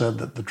Galbraith, who said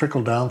that the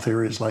trickle-down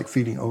theory is like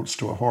feeding oats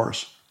to a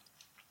horse.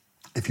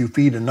 If you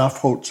feed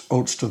enough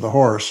oats to the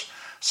horse,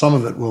 some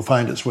of it will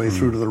find its way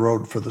through to the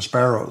road for the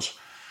sparrows.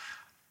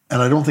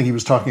 And I don't think he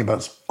was talking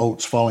about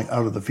oats falling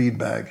out of the feed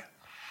bag.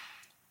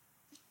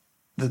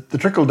 The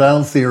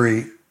trickle-down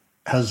theory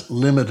has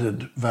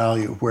limited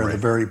value where the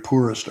very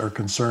poorest are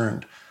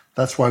concerned.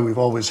 That's why we've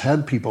always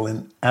had people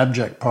in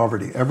abject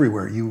poverty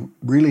everywhere. You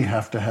really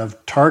have to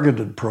have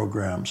targeted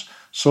programs,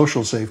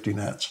 social safety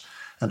nets,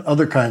 and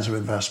other kinds of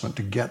investment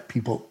to get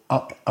people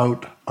up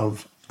out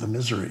of the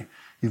misery.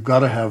 You've got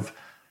to have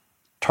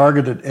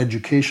targeted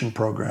education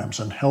programs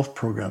and health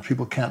programs.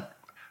 People can't...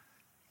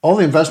 All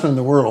the investment in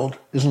the world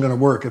isn't going to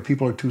work if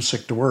people are too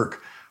sick to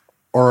work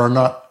or are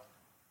not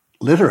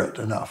literate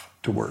enough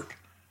to work.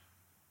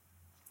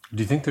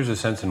 Do you think there's a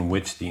sense in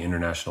which the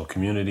international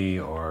community,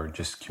 or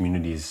just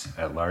communities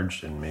at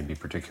large, and maybe in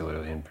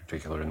particular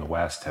in the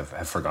West,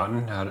 have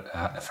forgotten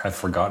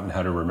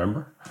how to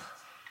remember?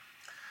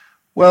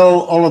 Well,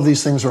 all of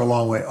these things are a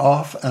long way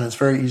off, and it's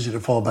very easy to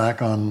fall back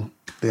on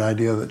the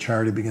idea that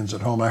charity begins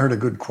at home. I heard a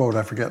good quote,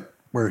 I forget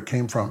where it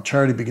came from.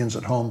 Charity begins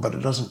at home, but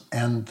it doesn't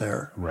end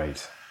there.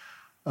 Right.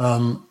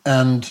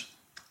 And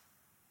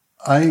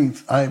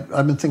I've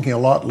been thinking a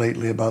lot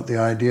lately about the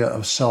idea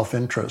of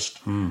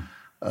self-interest.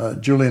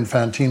 Julian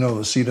Fantino,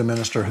 the CETA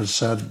minister, has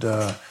said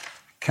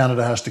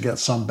Canada has to get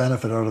some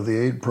benefit out of the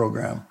aid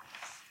program.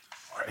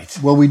 Right.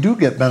 Well, we do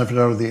get benefit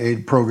out of the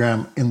aid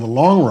program in the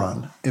long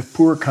run if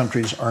poor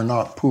countries are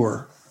not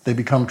poor. They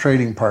become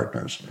trading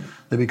partners.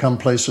 They become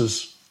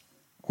places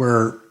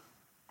where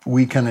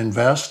we can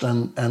invest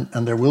and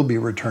there will be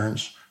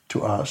returns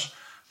to us.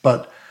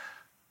 But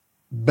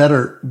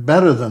better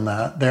than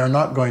that, they are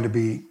not going to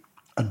be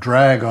a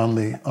drag on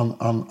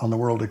the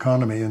world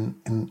economy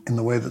in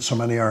the way that so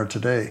many are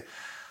today.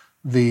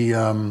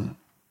 The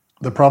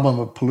problem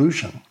of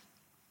pollution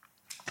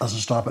doesn't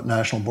stop at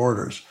national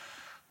borders.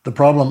 The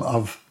problem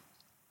of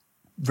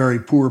very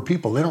poor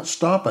people, they don't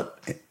stop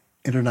at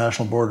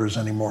international borders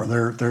anymore.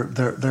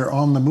 They're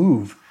on the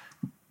move.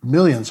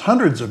 Millions,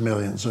 hundreds of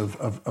millions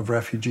of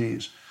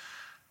refugees.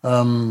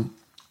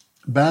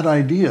 Bad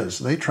ideas,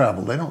 they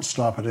travel. They don't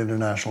stop at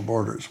international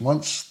borders.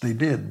 Once they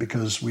did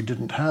because we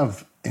didn't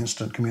have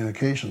instant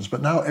communications.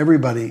 But now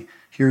everybody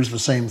hears the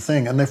same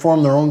thing and they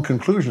form their own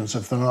conclusions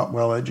if they're not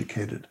well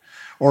educated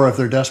or if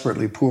they're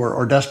desperately poor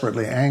or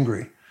desperately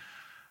angry.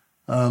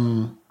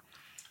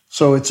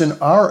 So it's in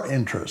our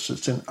interest,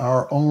 it's in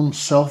our own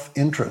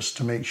self-interest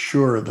to make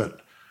sure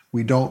that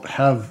we don't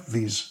have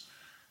these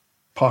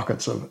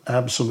pockets of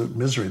absolute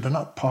misery. They're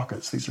not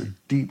pockets, these are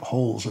deep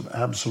holes of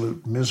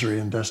absolute misery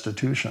and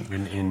destitution.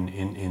 In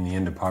The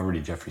End of Poverty,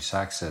 Jeffrey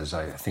Sachs says,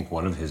 I think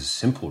one of his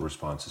simple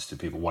responses to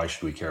people, why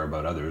should we care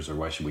about others or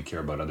why should we care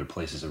about other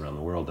places around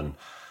the world? And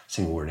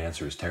single word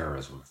answer is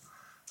terrorism.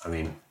 I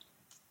mean,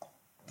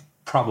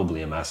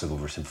 probably a massive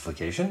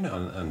oversimplification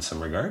on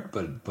some regard,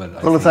 but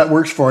well, if that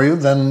works for you,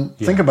 then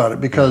think about it,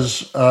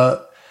 because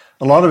a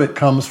lot of it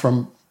comes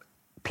from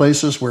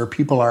places where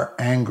people are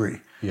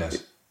angry.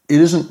 Yes. It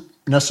isn't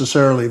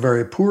necessarily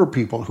very poor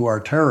people who are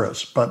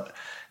terrorists, but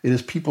it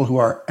is people who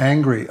are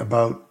angry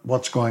about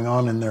what's going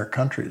on in their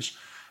countries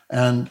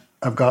and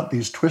have got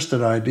these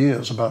twisted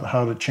ideas about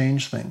how to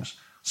change things.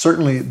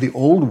 Certainly the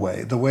old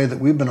way, the way that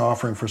we've been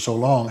offering for so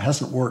long,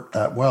 hasn't worked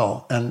that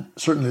well and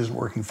certainly isn't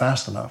working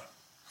fast enough.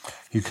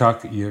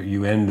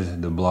 You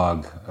end the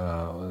blog,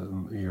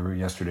 your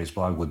yesterday's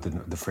blog,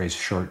 with the phrase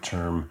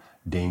short-term,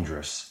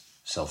 dangerous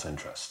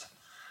self-interest.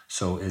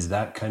 So is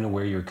that kind of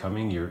where you're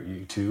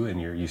coming to? And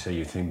you say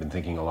you've been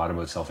thinking a lot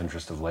about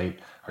self-interest of late.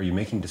 Are you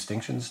making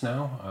distinctions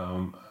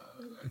now?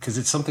 Because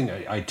it's something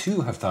I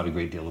too have thought a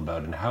great deal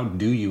about. And how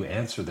do you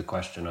answer the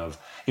question of,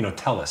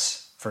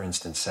 TELUS, for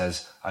instance,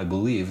 says, I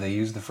believe they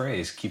use the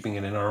phrase, keeping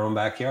it in our own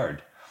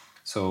backyard.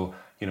 So,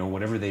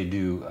 whatever they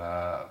do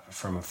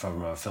from a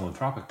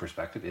philanthropic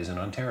perspective is in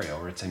Ontario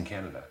or it's in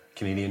Canada.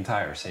 Canadian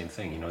Tire, same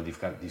thing.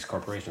 They've got these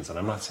corporations. And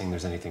I'm not saying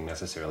there's anything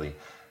necessarily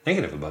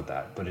negative about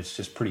that, but it's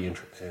just pretty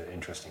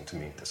interesting to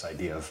me, this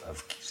idea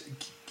of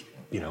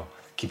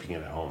keeping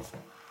it at home.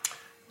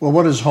 Well,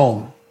 what is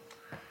home?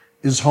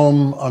 Is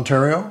home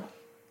Ontario?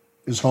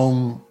 Is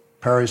home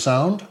Parry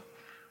Sound?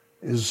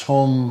 Is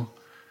home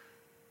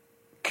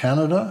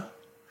Canada?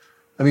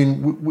 I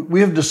mean, we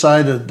have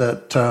decided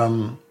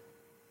that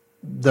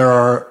there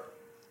are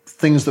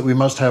things that we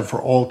must have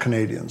for all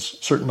Canadians,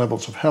 certain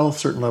levels of health,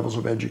 certain levels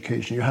of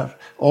education.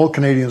 All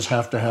Canadians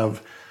have to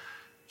have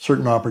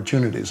certain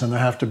opportunities, and there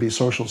have to be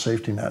social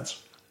safety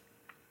nets.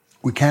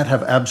 We can't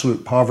have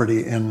absolute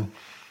poverty in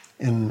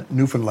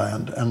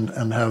Newfoundland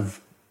and have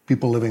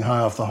people living high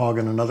off the hog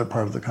in another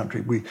part of the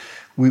country.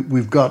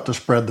 We've got to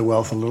spread the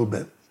wealth a little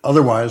bit.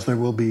 Otherwise, there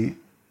will be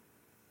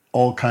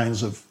all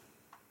kinds of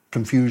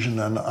confusion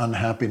and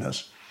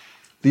unhappiness.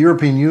 The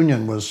European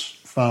Union was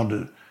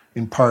founded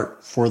in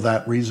part for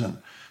that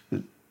reason.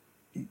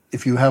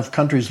 If you have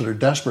countries that are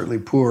desperately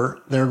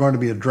poor, they're going to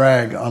be a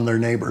drag on their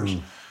neighbors.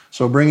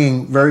 So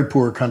bringing very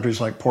poor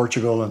countries like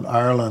Portugal and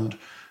Ireland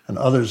and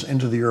others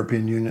into the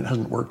European Union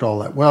hasn't worked all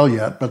that well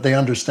yet, but they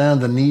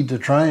understand the need to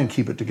try and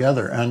keep it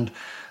together. And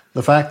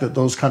the fact that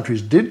those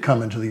countries did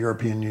come into the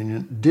European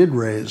Union did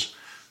raise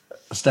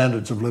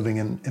standards of living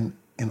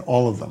in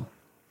all of them.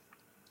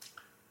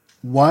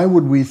 Why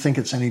would we think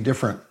it's any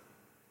different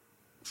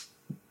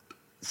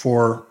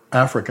for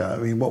Africa?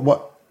 I mean,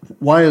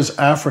 why is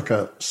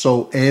Africa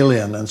so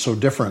alien and so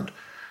different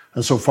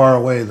and so far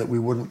away that we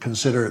wouldn't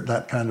consider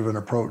that kind of an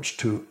approach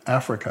to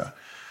Africa?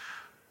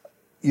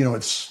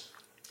 It's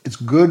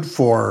good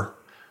for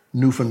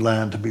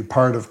Newfoundland to be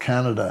part of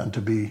Canada and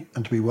to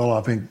be well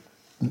off. I mean,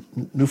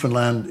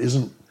 Newfoundland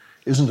isn't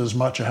as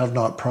much a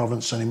have-not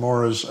province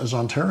anymore as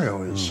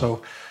Ontario is.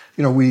 So,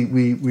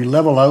 we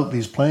level out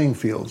these playing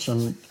fields,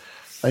 and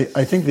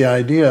I think the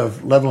idea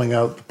of leveling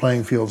out the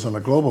playing fields on a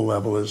global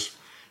level is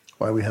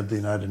why we have the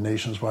United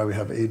Nations, why we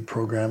have aid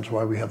programs,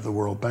 why we have the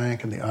World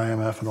Bank and the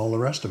IMF and all the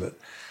rest of it.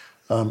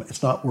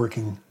 It's not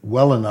working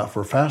well enough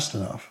or fast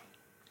enough.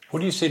 What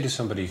do you say to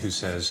somebody who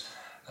says,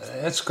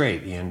 that's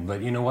great, Ian,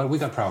 but you know what, we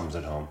got problems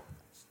at home?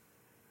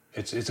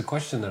 It's a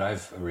question that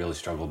I've really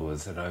struggled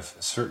with, and I've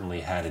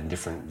certainly had in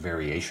different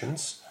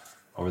variations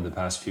over the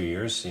past few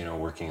years,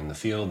 working in the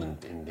field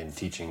and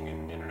teaching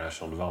in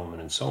international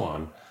development and so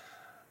on.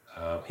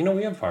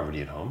 We have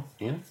poverty at home,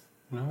 Ian.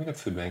 We got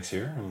food banks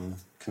here and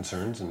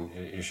concerns and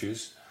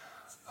issues.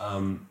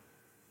 I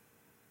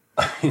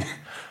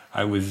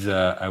was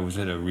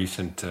at a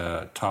recent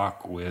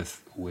talk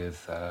with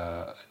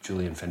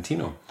Julian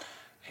Fantino,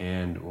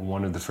 And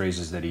one of the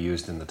phrases that he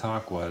used in the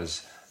talk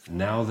was,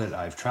 now that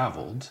I've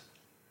traveled,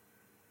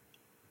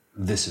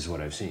 this is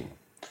what I've seen.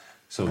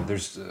 So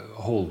there's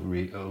a whole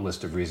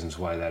list of reasons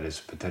why that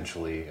is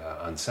potentially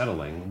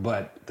unsettling.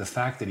 But the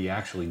fact that he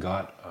actually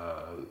got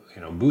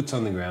boots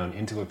on the ground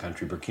into a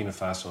country, Burkina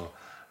Faso,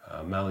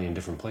 Mali, and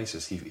different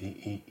places,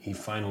 he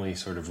finally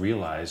sort of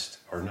realized,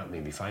 or not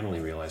maybe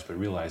finally realized, but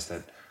realized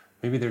that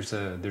maybe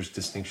there's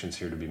distinctions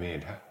here to be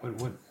made.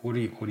 What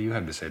do you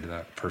have to say to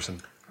that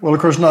person? Well, of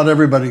course, not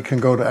everybody can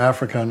go to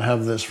Africa and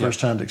have this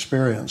firsthand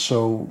experience.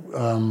 So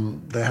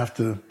they have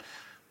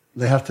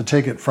to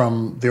take it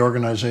from the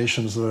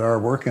organizations that are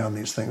working on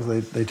these things.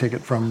 They take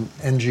it from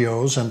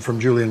NGOs and from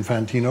Julian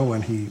Fantino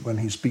when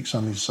he speaks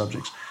on these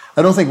subjects.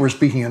 I don't think we're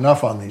speaking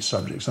enough on these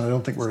subjects, and I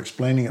don't think we're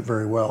explaining it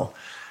very well.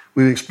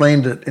 We've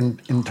explained it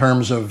in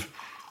terms of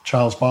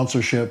child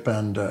sponsorship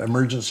and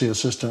emergency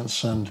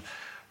assistance and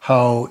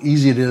how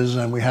easy it is,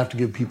 and we have to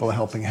give people a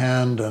helping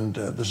hand, and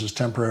this is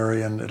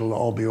temporary and it'll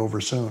all be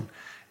over soon.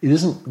 It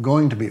isn't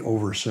going to be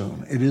over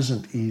soon. It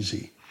isn't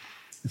easy.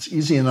 It's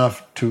easy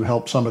enough to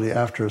help somebody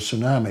after a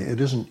tsunami. It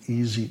isn't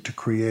easy to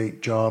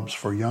create jobs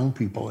for young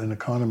people in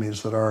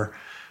economies that are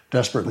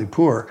desperately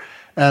poor.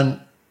 And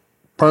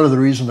part of the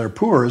reason they're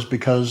poor is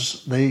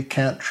because they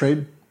can't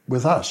trade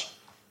with us.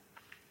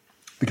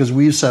 Because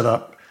we've set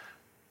up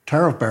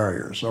tariff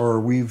barriers,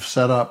 or we've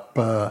set up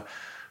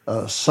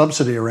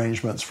subsidy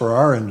arrangements for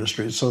our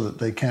industries so that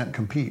they can't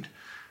compete.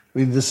 I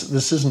mean,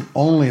 this isn't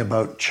only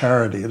about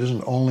charity. It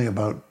isn't only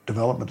about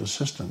development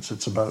assistance.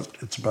 It's about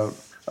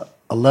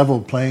a level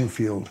playing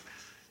field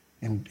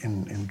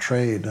in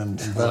trade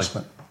and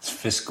investment. Like it's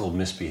fiscal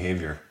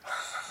misbehavior.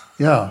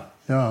 Yeah.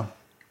 I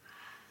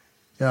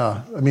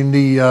mean,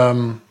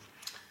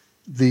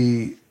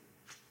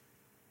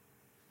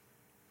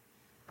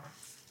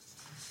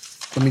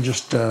 let me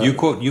just... You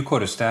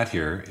quote a stat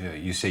here.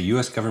 You say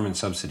U.S. government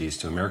subsidies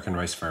to American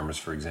rice farmers,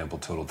 for example,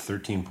 totaled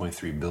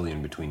 $13.3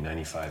 billion between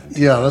 95 and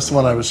 2000. Yeah, that's the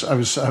one I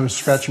was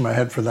scratching my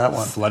head for that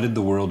one. Flooded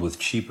the world with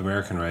cheap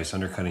American rice,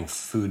 undercutting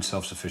food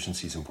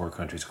self-sufficiencies in poor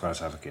countries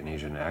across Africa and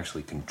Asia, and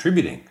actually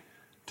contributing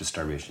to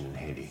starvation in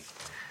Haiti.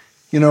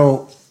 You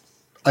know,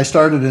 I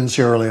started in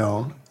Sierra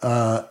Leone,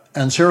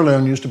 and Sierra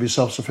Leone used to be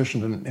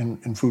self-sufficient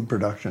in food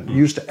production. It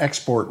used to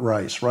export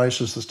rice. Rice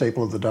is the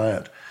staple of the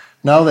diet.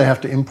 Now they have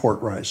to import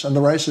rice, and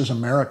the rice is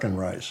American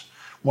rice.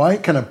 Why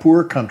can a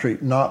poor country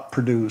not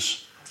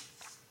produce,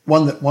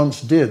 one that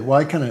once did,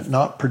 why can it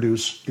not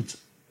produce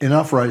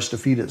enough rice to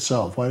feed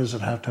itself? Why does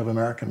it have to have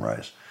American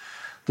rice?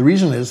 The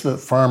reason is that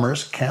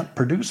farmers can't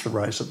produce the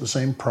rice at the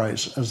same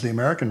price as the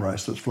American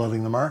rice that's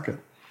flooding the market.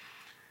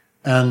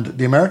 And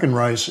the American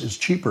rice is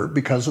cheaper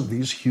because of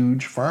these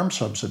huge farm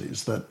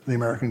subsidies that the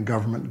American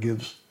government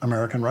gives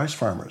American rice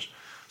farmers.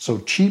 So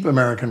cheap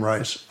American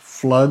rice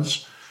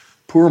floods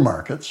poor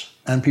markets,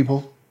 and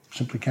people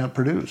simply can't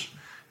produce.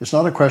 It's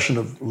not a question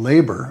of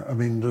labor. I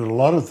mean, there are a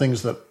lot of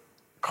things that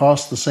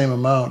cost the same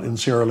amount in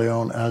Sierra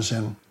Leone as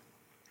in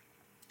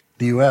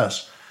the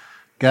US.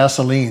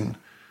 Gasoline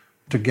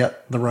to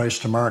get the rice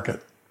to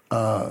market,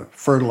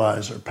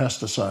 fertilizer,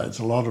 pesticides,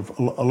 a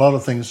lot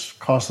of things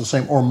cost the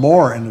same or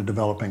more in a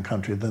developing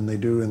country than they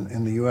do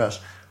in the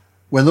US.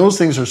 When those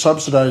things are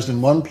subsidized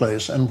in one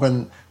place and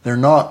when they're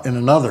not in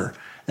another,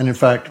 and in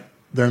fact,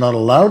 they're not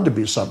allowed to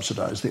be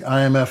subsidized. The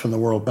IMF and the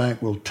World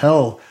Bank will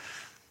tell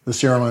the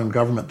Sierra Leone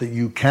government that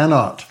you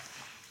cannot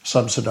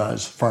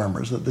subsidize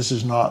farmers, that this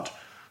is not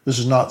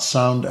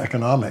sound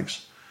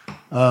economics.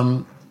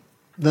 Then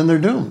they're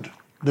doomed.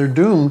 They're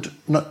doomed.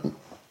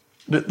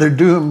 They're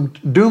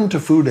doomed to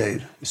food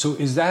aid. So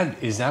is that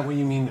what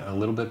you mean a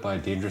little bit by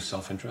dangerous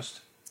self-interest?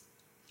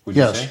 Would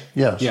you say?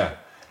 Yes. Yeah.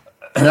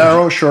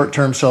 Narrow,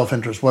 short-term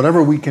self-interest.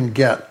 Whatever we can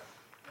get.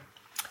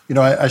 You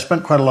know, I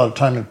spent quite a lot of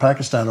time in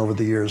Pakistan over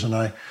the years, and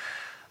I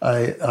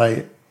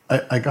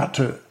got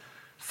to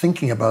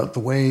thinking about the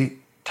way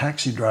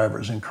taxi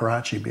drivers in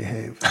Karachi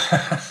behave.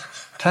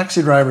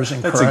 Taxi drivers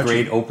in Karachi... That's a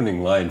great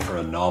opening line for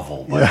a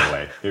novel, by the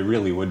way. It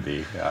really would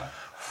be, yeah.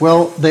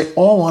 Well, they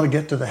all want to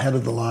get to the head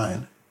of the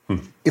line.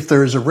 If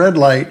there is a red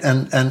light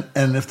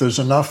and if there's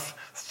enough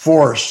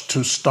force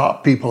to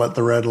stop people at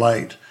the red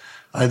light,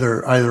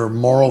 either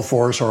moral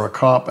force or a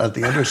cop at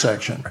the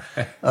intersection,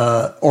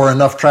 or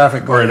enough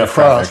traffic going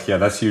across. Traffic. Yeah,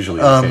 that's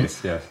usually the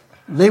case. Yeah,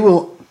 they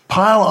will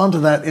pile onto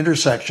that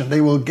intersection.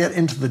 They will get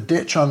into the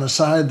ditch on the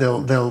side.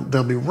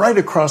 They'll be right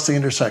across the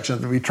intersection.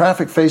 There'll be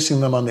traffic facing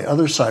them on the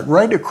other side,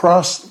 right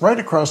across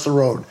the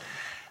road.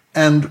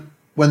 And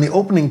when the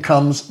opening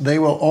comes, they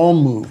will all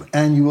move,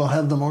 and you will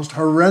have the most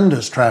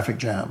horrendous traffic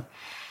jam.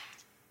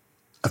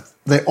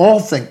 They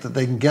all think that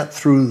they can get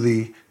through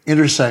the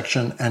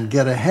intersection and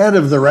get ahead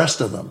of the rest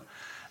of them,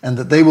 and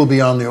that they will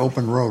be on the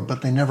open road,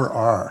 but they never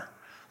are.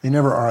 They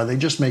never are. They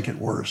just make it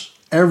worse.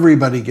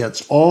 Everybody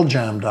gets all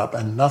jammed up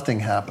and nothing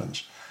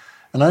happens.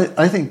 And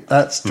I think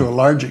that's to a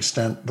large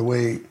extent the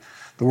way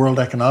the world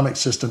economic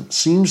system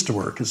seems to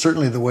work. It's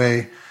certainly the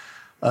way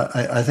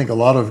I think a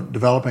lot of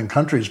developing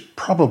countries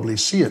probably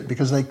see it,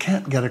 because they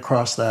can't get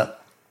across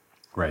that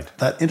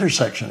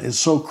intersection. It's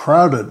so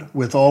crowded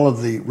with all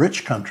of the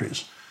rich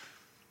countries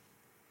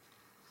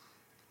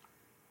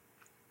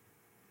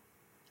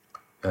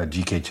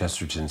G.K.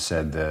 Chesterton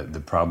said the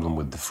problem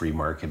with the free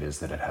market is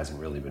that it hasn't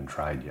really been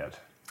tried yet,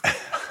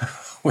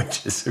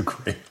 which is a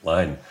great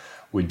line.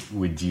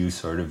 Would you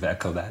sort of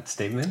echo that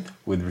statement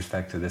with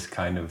respect to this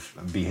kind of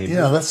behavior?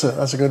 Yeah, that's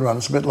a good one.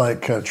 It's a bit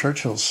like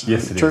Churchill's.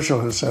 Yes, Churchill,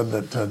 who said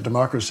that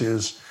democracy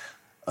is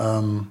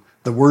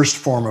the worst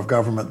form of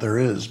government there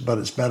is, but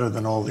it's better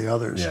than all the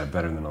others. Yeah,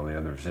 better than all the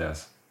others.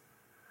 Yes.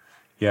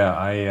 Yeah,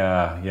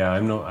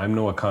 I'm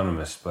no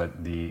economist,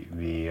 but the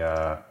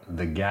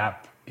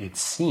gap, it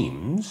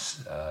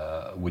seems,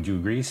 would you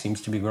agree,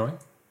 seems to be growing?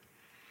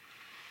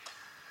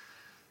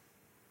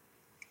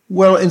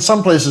 Well, in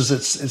some places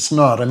it's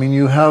not. I mean,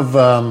 you have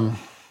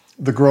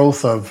the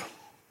growth of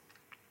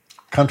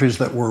countries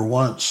that were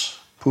once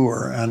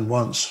poor and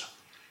once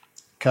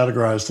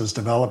categorized as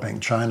developing,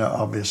 China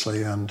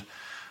obviously, and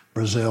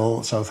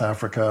Brazil, South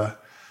Africa,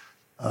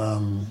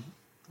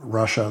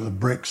 Russia, the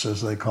BRICS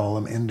as they call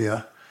them,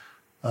 India.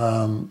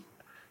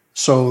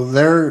 So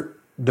they're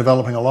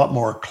developing a lot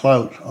more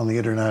clout on the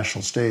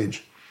international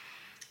stage.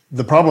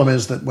 The problem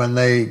is that when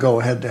they go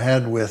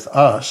head-to-head with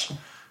us,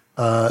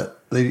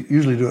 they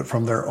usually do it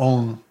from their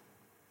own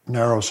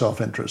narrow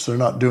self-interest. They're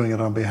not doing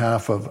it on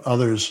behalf of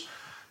others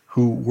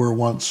who were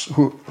once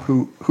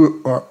who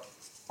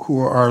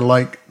are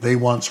like they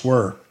once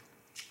were.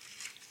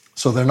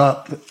 So they're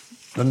not.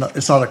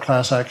 It's not a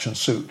class action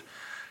suit.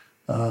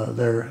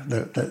 They're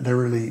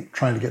really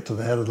trying to get to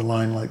the head of the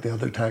line like the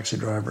other taxi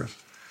drivers.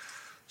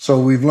 So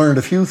we've learned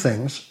a few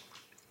things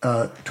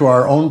to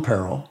our own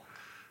peril,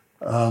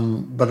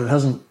 but it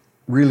hasn't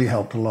really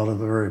helped a lot of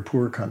the very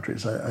poor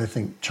countries. I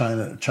think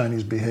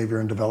Chinese behavior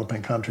in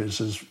developing countries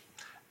is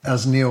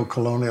as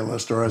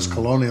neo-colonialist or as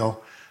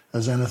colonial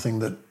as anything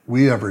that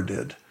we ever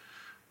did.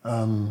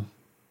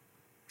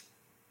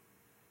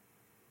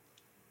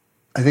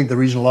 I think the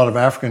reason a lot of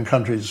African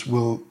countries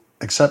will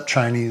accept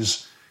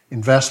Chinese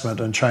investment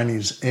and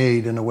Chinese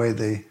aid in a way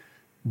they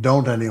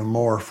don't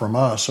anymore from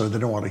us, or they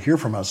don't want to hear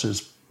from us,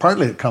 is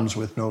partly it comes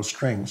with no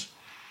strings,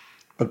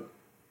 but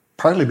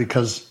partly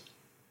because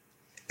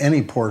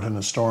any port in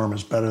a storm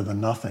is better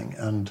than nothing,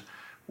 and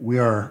we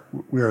are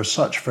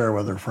such fair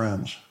weather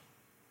friends.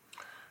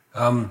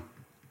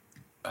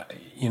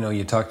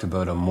 You talked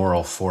about a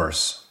moral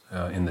force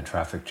in the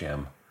traffic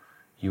jam.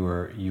 You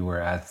were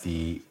at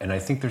the, and I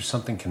think there's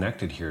something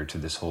connected here to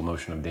this whole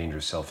notion of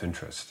dangerous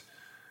self-interest.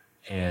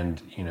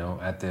 And,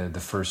 at the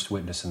first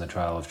witness in the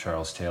trial of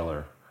Charles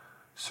Taylor,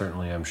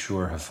 certainly I'm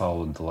sure have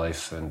followed the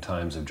life and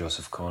times of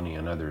Joseph Kony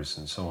and others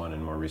and so on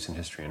in more recent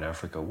history in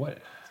Africa. What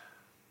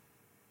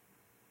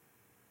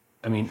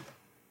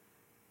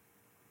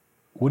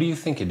do you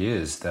think it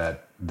is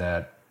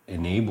that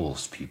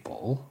enables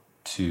people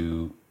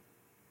to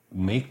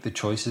make the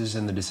choices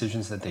and the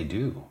decisions that they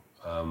do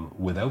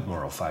without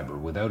moral fiber,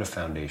 without a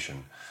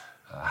foundation?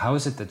 How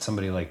is it that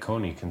somebody like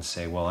Kony can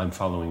say, well, I'm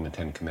following the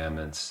Ten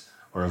Commandments,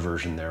 or a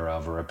version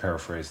thereof, or a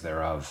paraphrase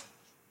thereof,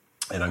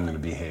 and I'm going to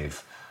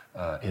behave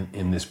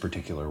in this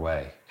particular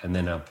way, and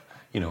then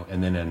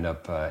end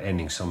up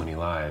ending so many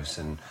lives,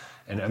 and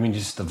I mean,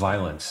 just the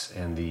violence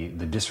and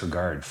the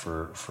disregard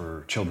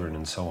for children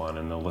and so on,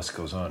 and the list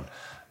goes on.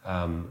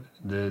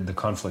 The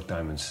conflict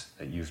diamonds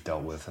that you've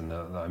dealt with, and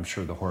I'm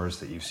sure the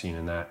horrors that you've seen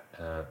in that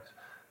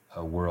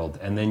world,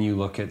 and then you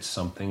look at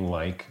something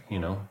like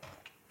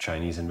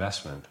Chinese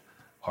investment,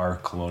 our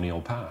colonial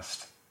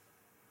past.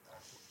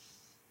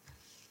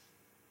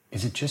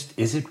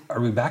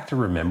 Are we back to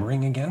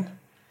remembering again?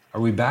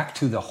 Are we back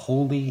to the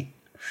holy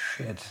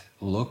shit,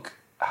 look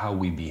how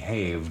we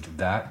behaved,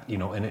 that,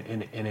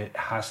 and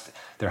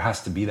there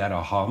has to be that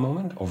aha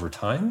moment over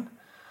time?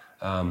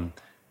 I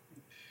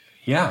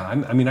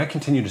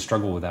continue to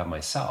struggle with that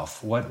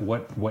myself.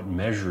 What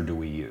measure do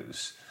we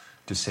use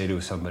to say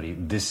to somebody,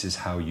 this is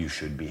how you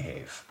should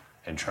behave?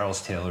 And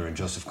Charles Taylor and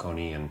Joseph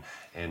Kony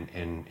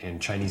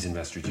and Chinese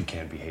investors, you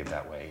can't behave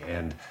that way.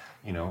 And,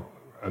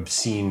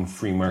 obscene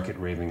free market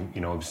raving,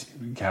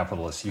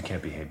 capitalists, you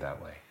can't behave that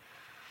way.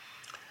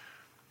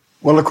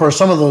 Well, of course,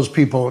 some of those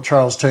people,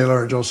 Charles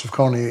Taylor or Joseph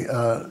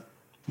Kony,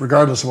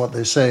 regardless of what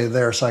they say,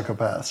 they're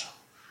psychopaths.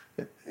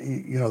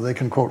 They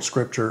can quote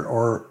scripture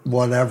or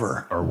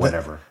whatever.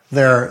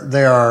 They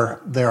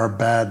are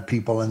bad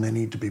people, and they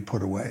need to be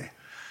put away.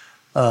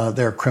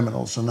 They're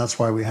criminals, and that's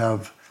why we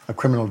have a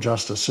criminal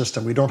justice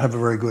system. We don't have a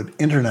very good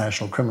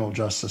international criminal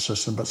justice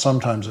system, but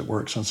sometimes it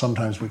works, and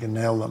sometimes we can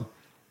nail them.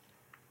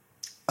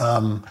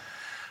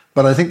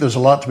 But I think there's a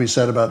lot to be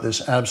said about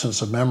this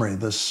absence of memory,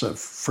 this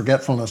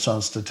forgetfulness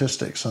on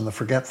statistics, and the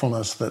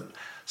forgetfulness that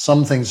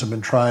some things have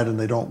been tried and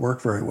they don't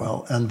work very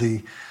well, and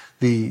the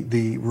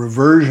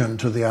reversion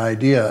to the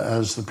idea,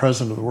 as the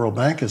president of the World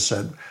Bank has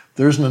said,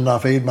 there isn't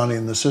enough aid money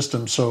in the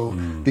system, so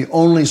the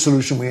only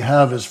solution we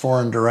have is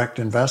foreign direct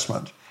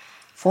investment.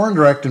 Foreign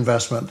direct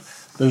investment,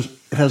 it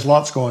has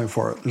lots going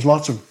for it. There's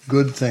lots of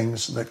good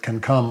things that can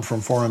come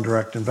from foreign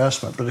direct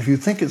investment, but if you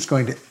think it's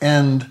going to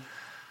end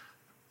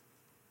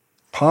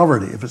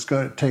poverty, if it's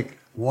going to take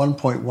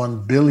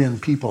 1.1 billion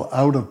people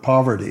out of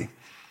poverty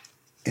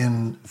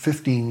in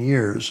 15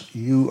 years,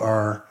 you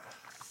are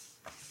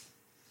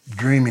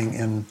dreaming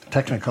in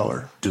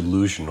Technicolor.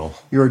 Delusional.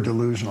 You're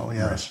delusional,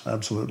 yes, right.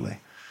 Absolutely.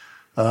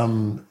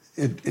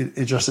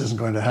 It just isn't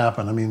going to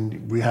happen. I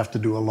mean, we have to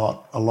do a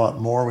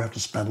lot more. We have to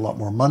spend a lot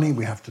more money.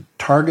 We have to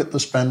target the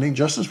spending,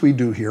 just as we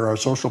do here. Our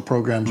social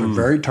programs are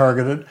very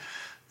targeted,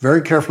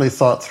 very carefully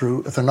thought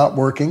through. If they're not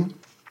working,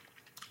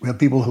 we have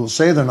people who will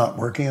say they're not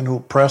working and who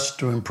will press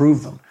to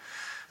improve them.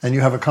 And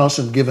you have a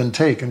constant give and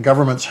take, and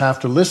governments have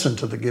to listen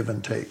to the give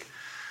and take.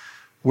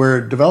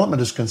 Where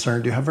development is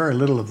concerned, you have very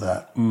little of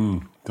that.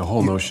 The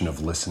whole notion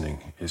of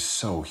listening is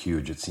so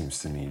huge, it seems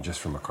to me,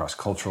 just from a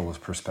cross-cultural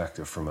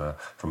perspective, from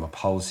a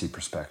policy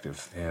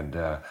perspective. And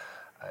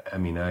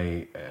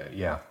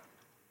yeah.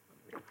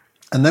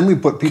 And then we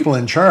put people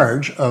in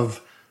charge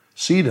of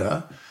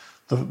CEDA,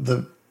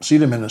 the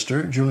CEDA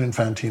minister, Julian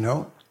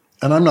Fantino,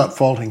 and I'm not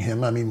faulting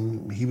him. I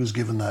mean, he was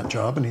given that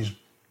job and he's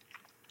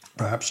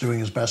perhaps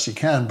doing as best he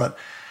can, but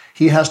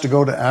he has to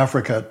go to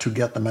Africa to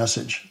get the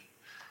message.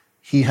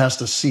 He has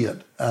to see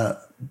it.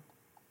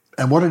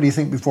 And what did he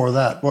think before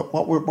that?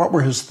 What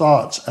were his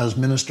thoughts as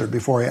minister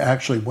before he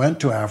actually went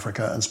to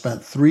Africa and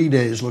spent 3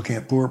 days looking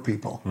at poor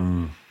people?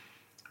 I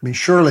mean,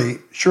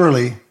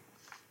 surely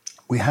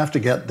we have to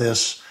get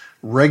this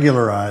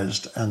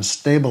regularized and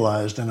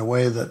stabilized in a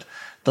way that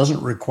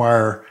doesn't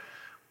require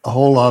a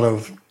whole lot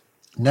of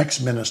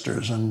next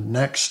ministers and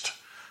next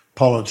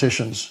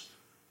politicians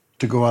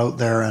to go out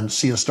there and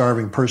see a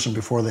starving person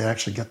before they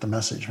actually get the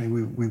message. I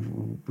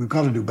mean, we've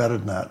got to do better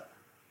than that.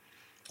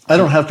 I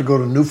don't have to go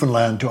to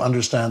Newfoundland to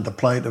understand the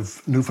plight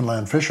of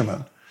Newfoundland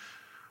fishermen.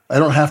 I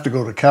don't have to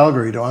go to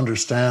Calgary to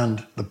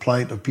understand the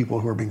plight of people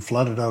who are being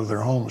flooded out of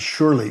their homes.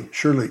 Surely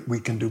we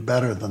can do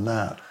better than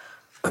that.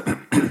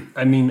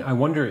 I mean, I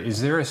wonder,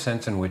 is there a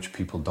sense in which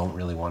people don't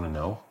really want to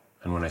know?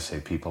 And when I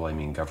say people, I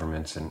mean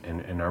governments.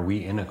 And are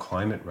we in a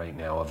climate right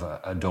now of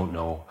a don't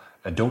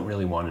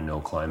really want to know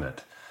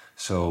climate?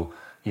 So,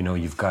 you know,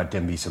 you've got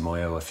Dembisa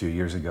Moyo a few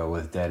years ago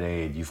with debt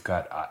aid. You've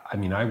got, I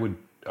mean, I would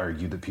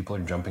argue that people are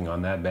jumping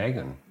on that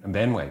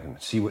bandwagon.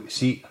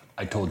 See,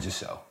 I told you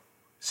so.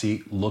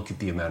 See, look at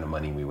the amount of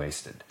money we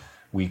wasted.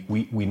 We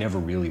never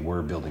really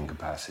were building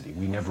capacity.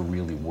 We never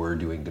really were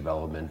doing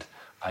development.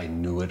 I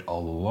knew it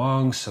all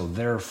along, so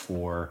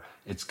therefore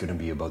it's going to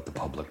be about the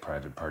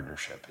public-private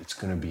partnership. It's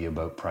going to be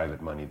about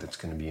private money that's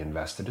going to be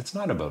invested. It's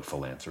not about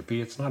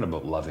philanthropy. It's not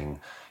about loving,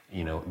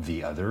 you know,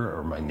 the other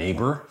or my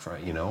neighbor,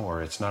 you know,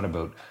 or it's not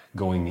about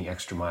going the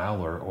extra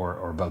mile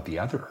or about the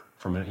other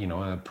from a, you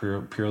know, a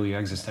purely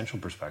existential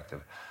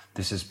perspective.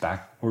 This is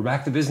we're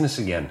back to business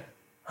again,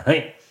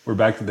 right? We're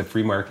back to the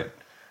free market.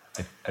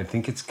 I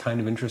think it's kind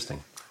of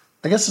interesting.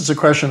 I guess it's a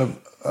question of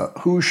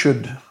who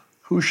should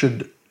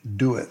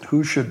do it?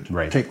 Who should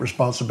take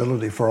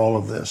responsibility for all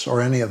of this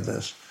or any of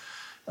this?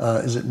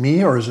 Is it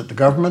me, or is it the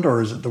government,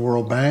 or is it the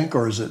World Bank,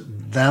 or is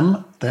it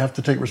them? They have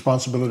to take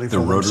responsibility for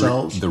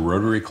themselves. The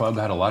Rotary Club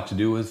had a lot to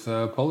do with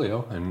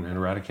polio and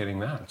eradicating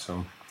that.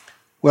 So,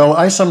 well,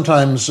 I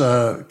sometimes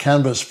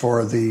canvass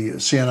for the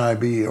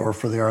CNIB or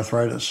for the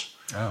Arthritis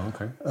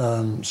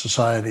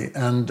Society,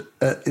 and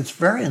it's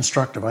very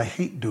instructive. I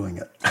hate doing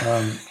it.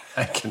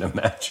 I can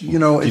imagine. You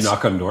know, do you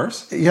knock on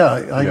doors? Yeah,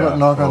 I got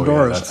knock on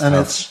doors, and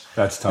that's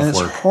tough and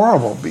work. It's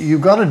horrible. But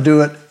you've got to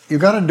do it.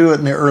 You've got to do it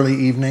in the early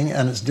evening,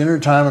 and it's dinner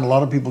time, and a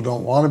lot of people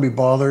don't want to be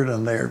bothered,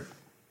 and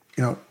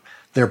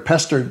they're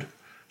pestered.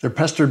 They're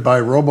pestered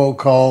by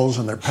robocalls,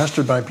 and they're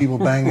pestered by people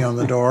banging on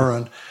the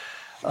door,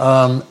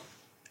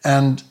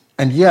 and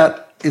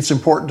yet it's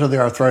important to the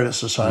Arthritis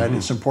Society. Mm-hmm.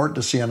 It's important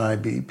to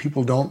CNIB.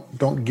 People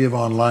don't give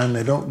online.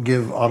 They don't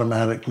give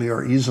automatically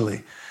or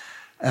easily,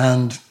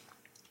 and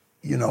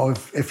you know,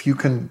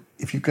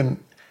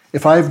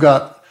 if I've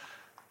got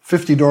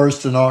 50 doors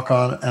to knock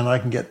on and I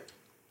can get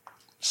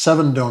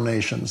 7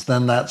 donations,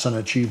 then that's an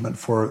achievement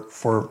for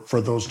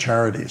those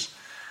charities.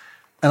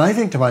 And I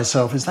think to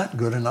myself, is that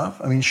good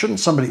enough? I mean, shouldn't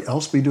somebody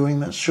else be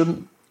doing this?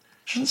 Shouldn't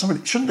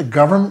the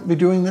government be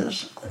doing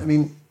this? I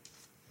mean,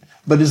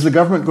 but is the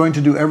government going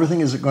to do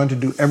everything? Is it going to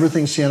do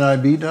everything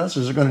CNIB does?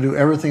 Is it going to do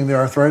everything the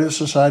Arthritis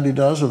Society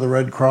does or the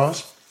Red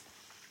Cross?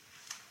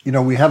 You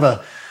know, we have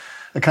a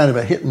kind of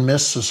a hit and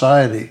miss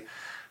society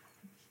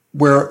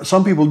where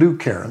some people do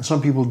care and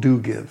some people do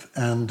give,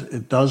 and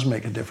it does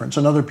make a difference,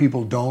 and other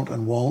people don't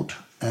and won't,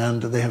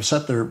 and they have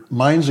set their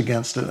minds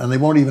against it, and they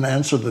won't even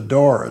answer the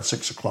door at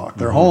 6 o'clock.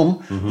 They're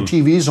home, the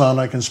TV's on,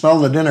 I can smell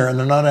the dinner, and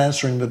they're not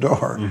answering the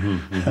door.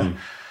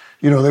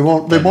 You know, they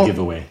won't give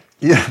away.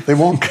 Yeah, they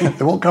won't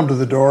come to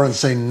the door and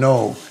say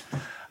no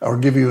or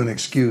give you an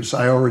excuse.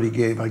 I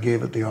gave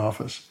at the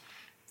office.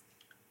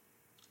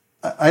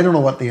 I don't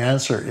know what the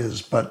answer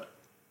is, but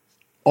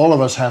all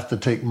of us have to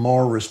take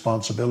more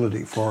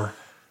responsibility for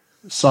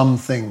some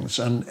things.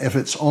 And if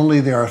it's only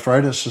the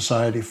Arthritis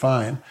Society,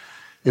 fine.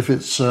 If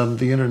it's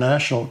the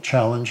international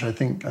challenge, I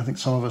think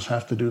some of us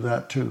have to do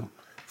that too.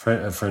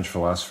 A French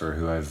philosopher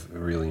who I've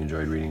really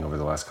enjoyed reading over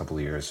the last couple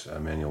of years,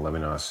 Emmanuel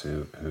Levinas,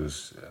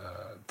 who's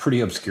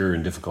pretty obscure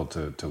and difficult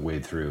to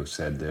wade through,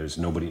 said there's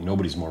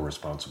nobody's more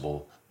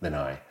responsible than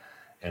I.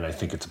 And I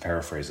think it's a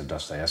paraphrase of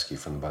Dostoevsky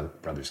from the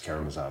Brothers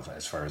Karamazov,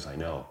 as far as I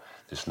know.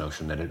 This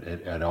notion that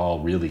it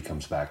all really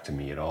comes back to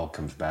me. It all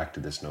comes back to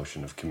this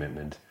notion of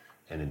commitment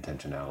and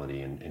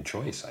intentionality and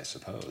choice, I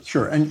suppose.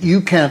 Sure, and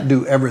you can't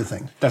do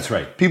everything. That's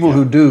right. People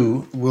who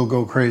do will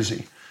go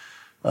crazy.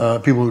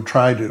 People who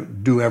try to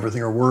do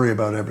everything or worry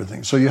about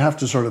everything. So you have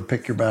to sort of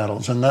pick your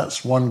battles. And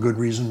that's one good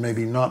reason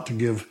maybe not to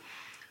give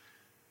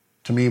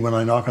to me when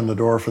I knock on the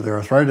door for the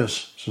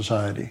Arthritis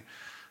Society.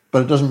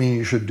 But it doesn't mean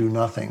you should do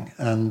nothing.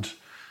 And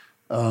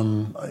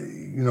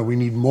we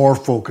need more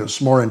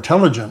focus, more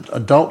intelligent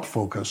adult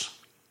focus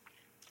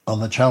on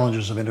the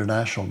challenges of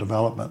international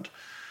development.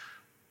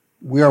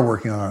 We are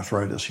working on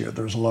arthritis here.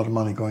 There's a lot of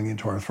money going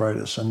into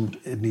arthritis, and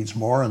it needs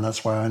more, and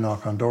that's why I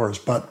knock on doors.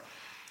 But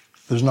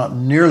there's not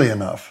nearly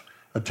enough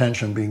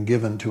attention being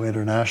given to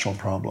international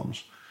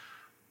problems.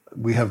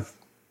 We have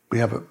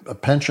a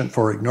penchant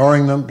for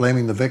ignoring them,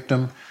 blaming the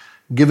victim,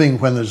 giving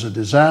when there's a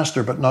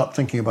disaster, but not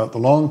thinking about the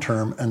long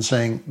term and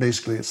saying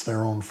basically it's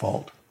their own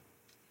fault.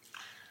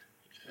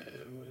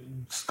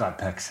 Scott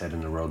Peck said in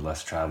The Road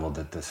Less Traveled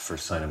that the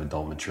first sign of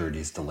adult maturity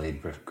is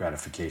delayed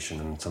gratification,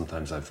 and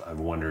sometimes I've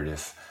wondered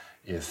if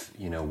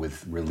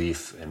with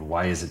relief, and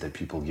why is it that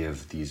people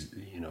give these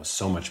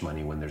so much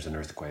money when there's an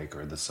earthquake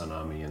or the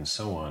tsunami and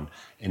so on,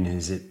 and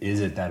is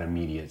it that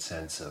immediate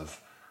sense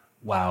of,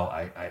 wow,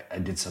 I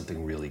did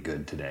something really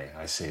good today,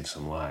 I saved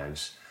some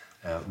lives,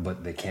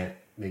 but they can't,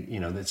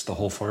 it's the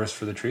whole forest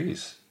for the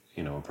trees.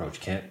 Approach.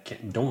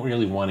 Don't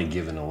really want to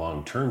give in a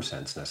long-term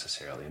sense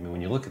necessarily. I mean,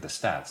 when you look at the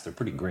stats, they're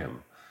pretty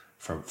grim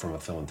from a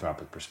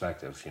philanthropic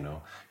perspective.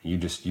 You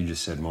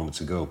just said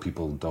moments ago,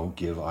 people don't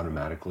give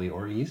automatically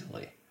or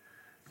easily,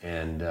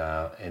 and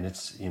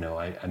it's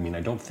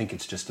I don't think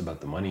it's just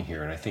about the money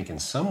here. And I think in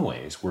some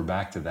ways we're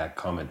back to that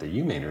comment that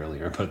you made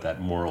earlier about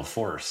that moral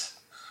force.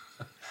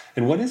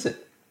 And what is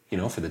it?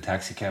 For the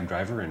taxi cab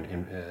driver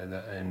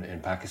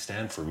in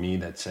Pakistan, for me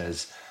that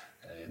says.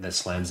 That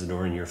slams the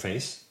door in your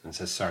face and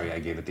says, sorry, I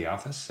gave it the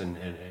office. And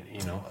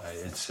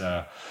it's,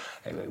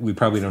 we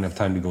probably don't have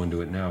time to go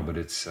into it now, but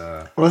it's...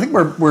 Well, I think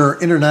where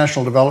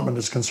international development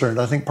is concerned,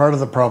 I think part of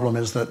the problem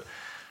is that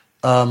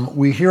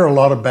we hear a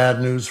lot of bad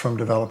news from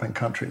developing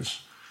countries.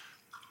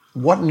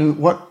 What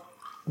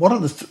are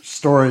the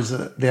stories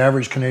that the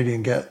average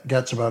Canadian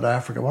gets about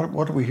Africa?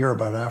 What do we hear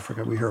about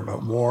Africa? We hear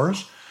about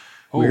wars.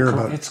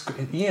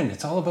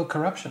 It's all about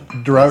corruption.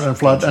 Drought and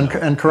flood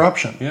and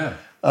corruption. Yeah.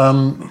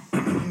 The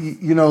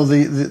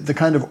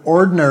kind of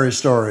ordinary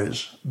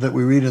stories that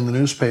we read in the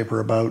newspaper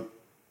about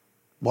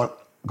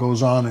what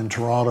goes on in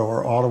Toronto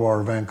or Ottawa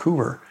or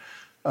Vancouver,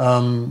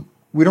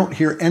 we don't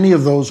hear any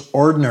of those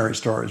ordinary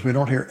stories. We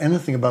don't hear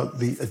anything about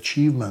the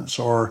achievements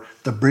or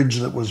the bridge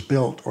that was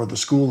built or the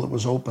school that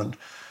was opened.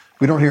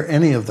 We don't hear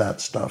any of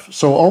that stuff.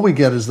 So all we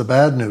get is the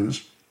bad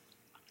news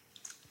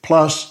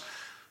plus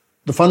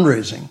the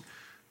fundraising.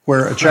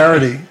 Where a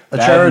charity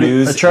would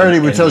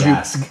tell you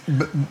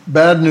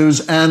bad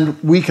news and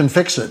we can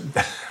fix it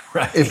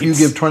right. If you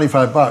give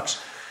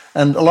 $25.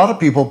 And a lot of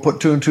people put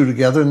two and two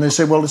together and they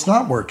say, well, it's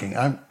not working.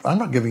 I'm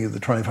not giving you the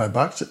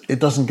 $25. It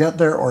doesn't get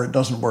there or it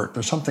doesn't work.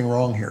 There's something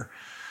wrong here.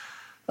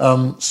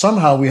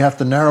 Somehow we have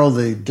to narrow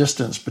the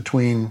distance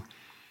between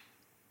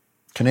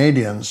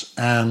Canadians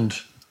and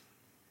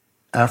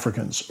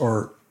Africans,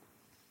 or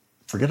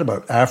forget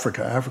about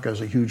Africa. Africa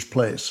is a huge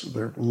place.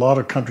 There are a lot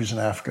of countries in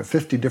Africa,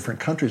 50 different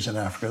countries in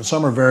Africa, and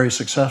some are very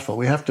successful.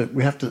 We have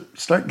to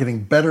start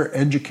getting better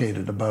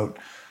educated about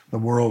the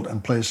world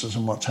and places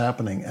and what's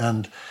happening,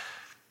 and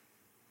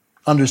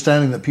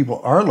understanding that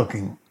people are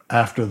looking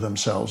after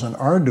themselves and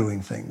are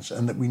doing things,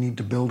 and that we need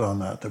to build on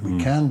that, that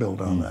we can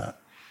build on that.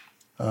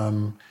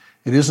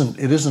 It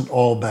isn't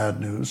all bad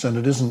news, and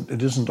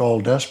it isn't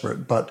all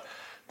desperate, but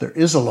there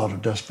is a lot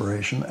of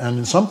desperation, and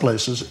in some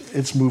places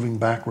it's moving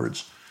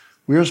backwards.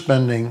 We are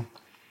spending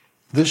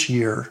this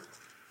year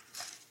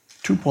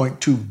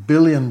 $2.2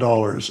 billion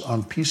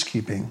on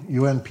peacekeeping,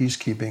 UN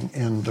peacekeeping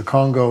in the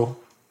Congo,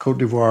 Cote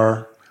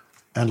d'Ivoire,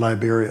 and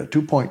Liberia.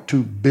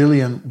 $2.2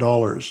 billion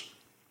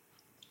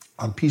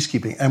on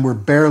peacekeeping, and we're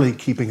barely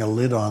keeping a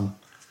lid on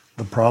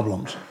the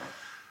problems.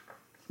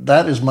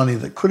 That is money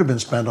that could have been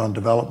spent on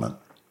development.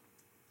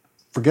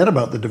 Forget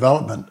about the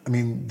development. I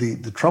mean,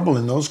 the trouble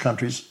in those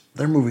countries,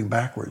 they're moving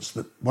backwards.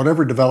 That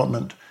whatever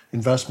development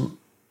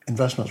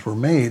investments were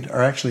made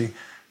are actually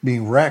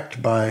being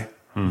wrecked by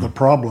the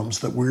problems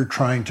that we're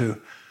trying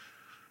to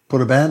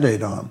put a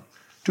Band-Aid on.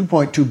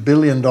 $2.2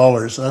 billion,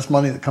 that's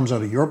money that comes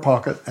out of your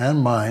pocket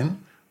and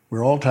mine.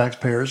 We're all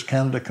taxpayers.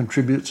 Canada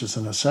contributes. It's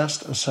an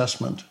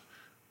assessment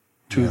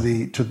to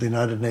the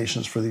United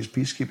Nations for these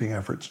peacekeeping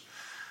efforts.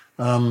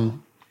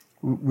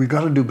 We've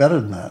got to do better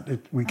than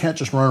that. We can't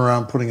just run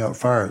around putting out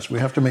fires. We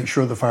have to make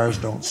sure the fires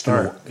don't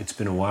start. It's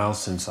been a while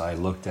since I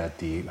looked at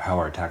how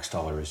our tax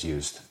dollar is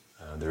used.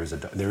 There is a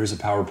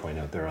PowerPoint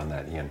out there on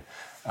that, Ian,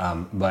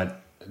 but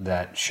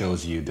that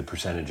shows you the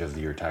percentage of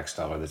your tax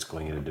dollar that's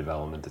going into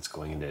development, that's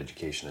going into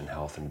education and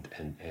health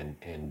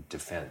and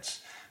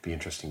defense. Be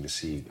interesting to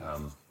see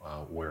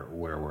where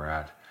we're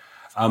at.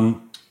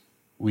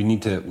 We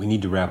need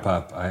to wrap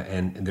up.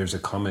 And there's a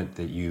comment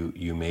that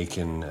you make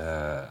in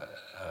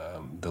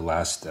the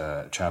last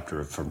chapter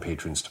of From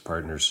Patrons to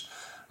Partners,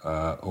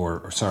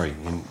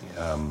 in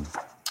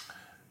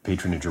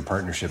Patronage or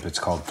Partnership. It's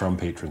called From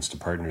Patrons to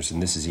Partners,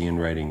 and this is Ian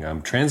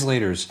writing.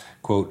 Translators,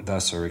 quote,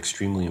 thus are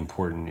extremely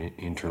important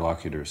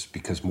interlocutors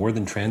because more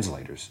than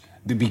translators,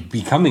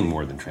 becoming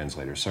more than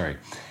translators,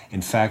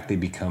 in fact, they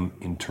become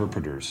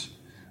interpreters,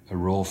 a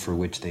role for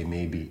which they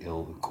may be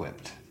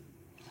ill-equipped,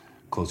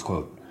 close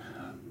quote.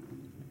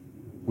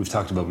 We've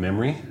talked about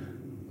memory.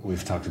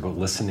 We've talked about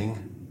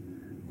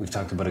listening. We've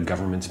talked about a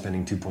government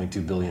spending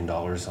 $2.2 billion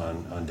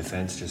on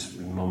defense just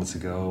moments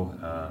ago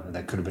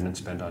that could have been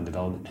spent on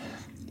development.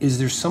 Is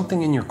there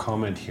something in your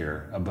comment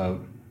here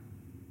about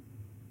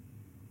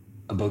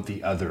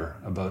the other,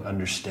 about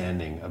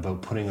understanding,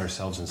 about putting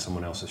ourselves in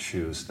someone else's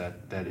shoes that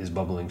is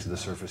bubbling to the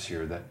surface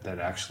here that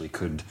actually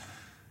could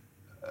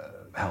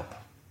help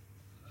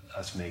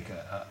us make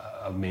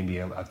maybe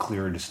a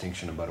clearer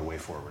distinction about a way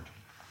forward?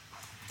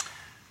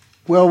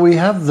 Well, we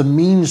have the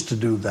means to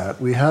do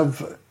that. We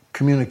have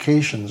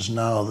communications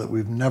now that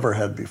we've never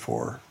had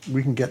before.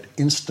 We can get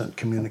instant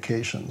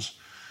communications.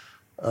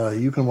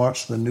 You can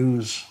watch the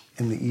news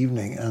in the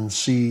evening and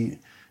see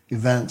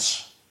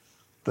events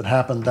that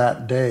happened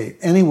that day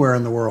anywhere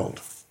in the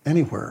world,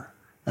 anywhere,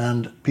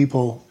 and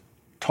people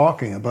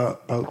talking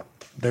about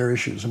their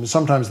issues. I mean,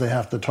 sometimes they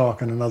have to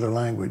talk in another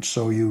language,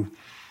 so you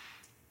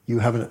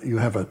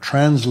have a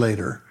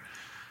translator,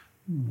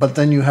 but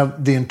then you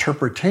have the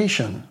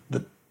interpretation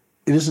that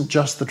it isn't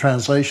just the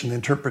translation. The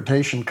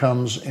interpretation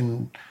comes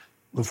in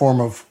the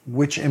form of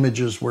which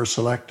images were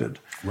selected,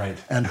 right,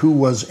 and who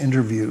was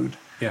interviewed,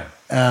 yeah,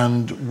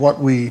 and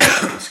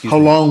how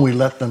long we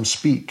let them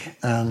speak,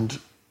 and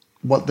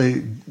what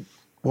we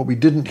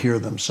didn't hear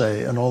them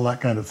say, and all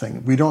that kind of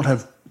thing. We don't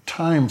have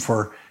time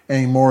for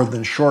any more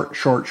than short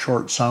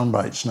sound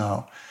bites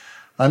now.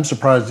 I'm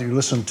surprised that you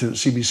listen to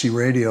CBC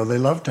Radio. They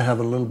love to have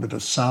a little bit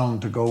of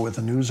sound to go with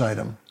a news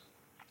item.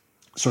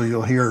 So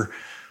you'll hear,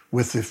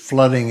 with the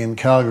flooding in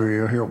Calgary,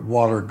 you'll hear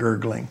water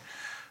gurgling.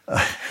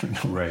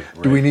 Right.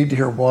 Do we need to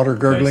hear water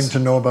gurgling to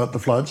know about the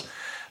floods?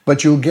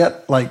 But you'll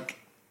get like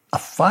a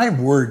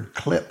 5-word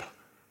clip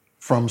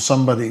from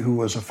somebody who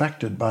was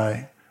affected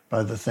by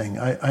the thing.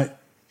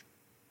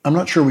 I'm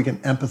not sure we can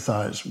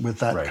empathize with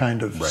that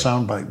kind of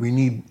soundbite. We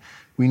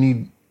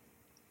need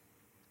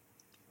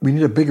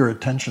a bigger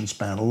attention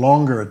span, a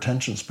longer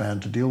attention span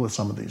to deal with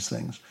some of these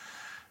things.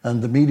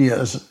 And the media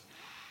has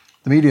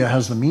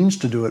the means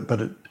to do it,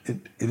 but it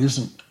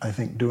isn't, I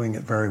think, doing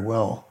it very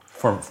well.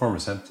 Form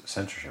of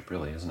censorship,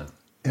 really, isn't it?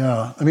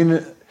 Yeah, I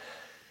mean,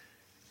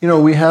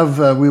 we have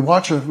a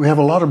lot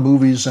of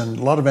movies and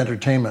a lot of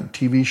entertainment,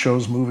 TV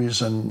shows,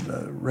 movies, and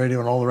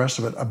radio, and all the rest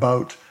of it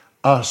about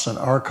us and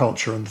our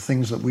culture and the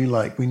things that we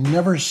like. We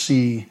never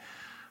see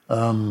a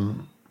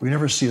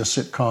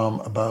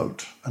sitcom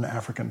about an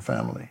African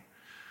family.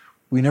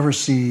 We never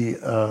see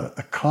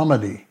a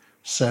comedy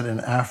set in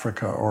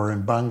Africa or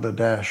in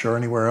Bangladesh or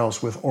anywhere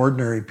else with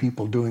ordinary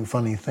people doing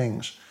funny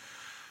things.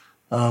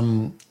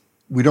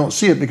 We don't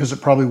see it because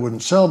it probably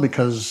wouldn't sell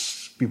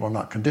because people are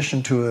not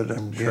conditioned to it.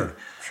 And sure.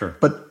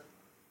 But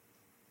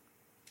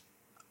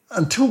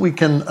until we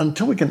can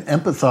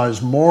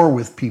empathize more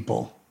with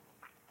people,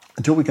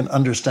 until we can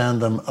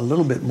understand them a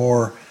little bit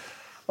more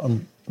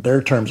on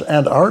their terms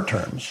and our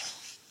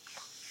terms,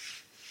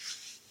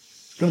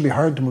 it's going to be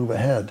hard to move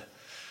ahead.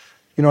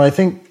 I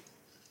think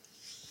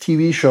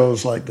TV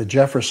shows like The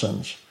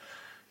Jeffersons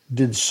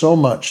did so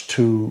much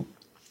to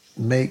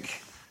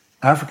make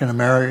African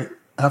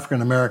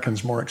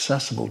Americans more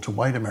accessible to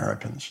white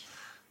Americans.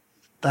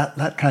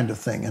 That kind of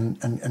thing,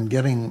 and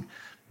getting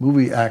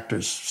movie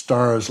actors,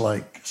 stars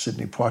like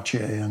Sidney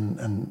Poitier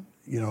and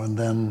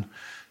then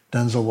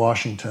Denzel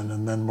Washington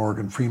and then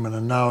Morgan Freeman,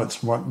 and now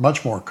it's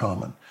much more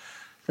common.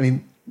 I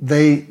mean,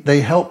 they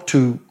help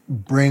to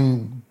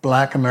bring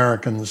Black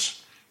Americans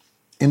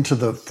into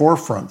the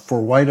forefront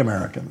for white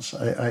Americans.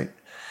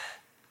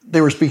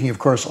 They were speaking, of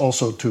course,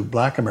 also to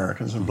Black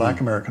Americans and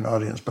Black American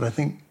audience, but I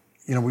think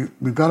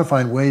we've got to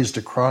find ways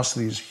to cross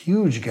these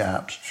huge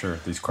gaps. Sure,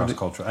 these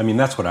cross-cultural. I mean,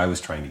 that's what I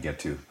was trying to get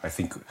to.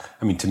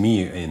 To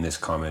me, in this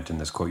comment, in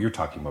this quote, you're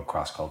talking about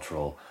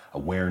cross-cultural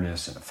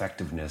awareness and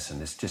effectiveness and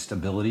this just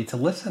ability to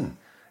listen.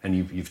 And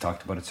you've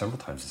talked about it several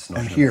times. This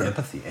notion of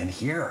empathy and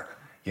hear,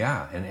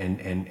 yeah,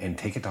 and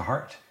take it to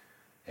heart,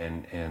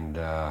 and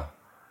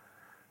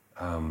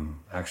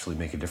actually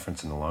make a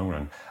difference in the long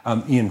run.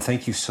 Ian,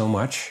 thank you so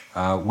much.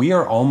 We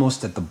are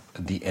almost at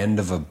the end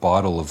of a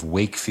bottle of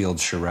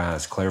Wakefield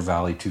Shiraz, Clare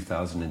Valley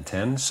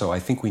 2010. So I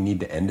think we need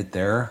to end it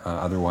there.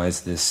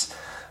 Otherwise, this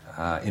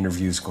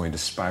interview is going to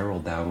spiral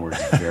downwards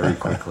very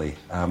quickly.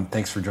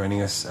 Thanks for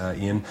joining us,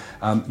 Ian.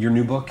 Your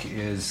new book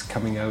is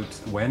coming out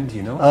when? Do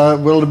you know?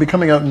 Well, it'll be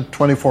coming out in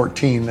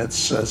 2014.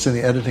 It's in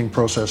the editing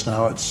process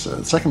now. It's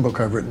the second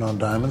book I've written on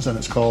diamonds, and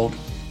it's called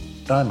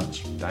Diamonds.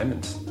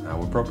 Diamonds. How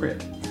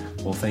appropriate.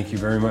 Well, thank you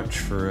very much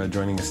for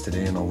joining us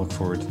today, and I'll look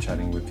forward to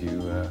chatting with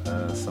you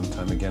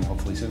sometime again,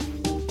 hopefully soon.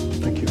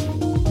 Thank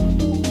you.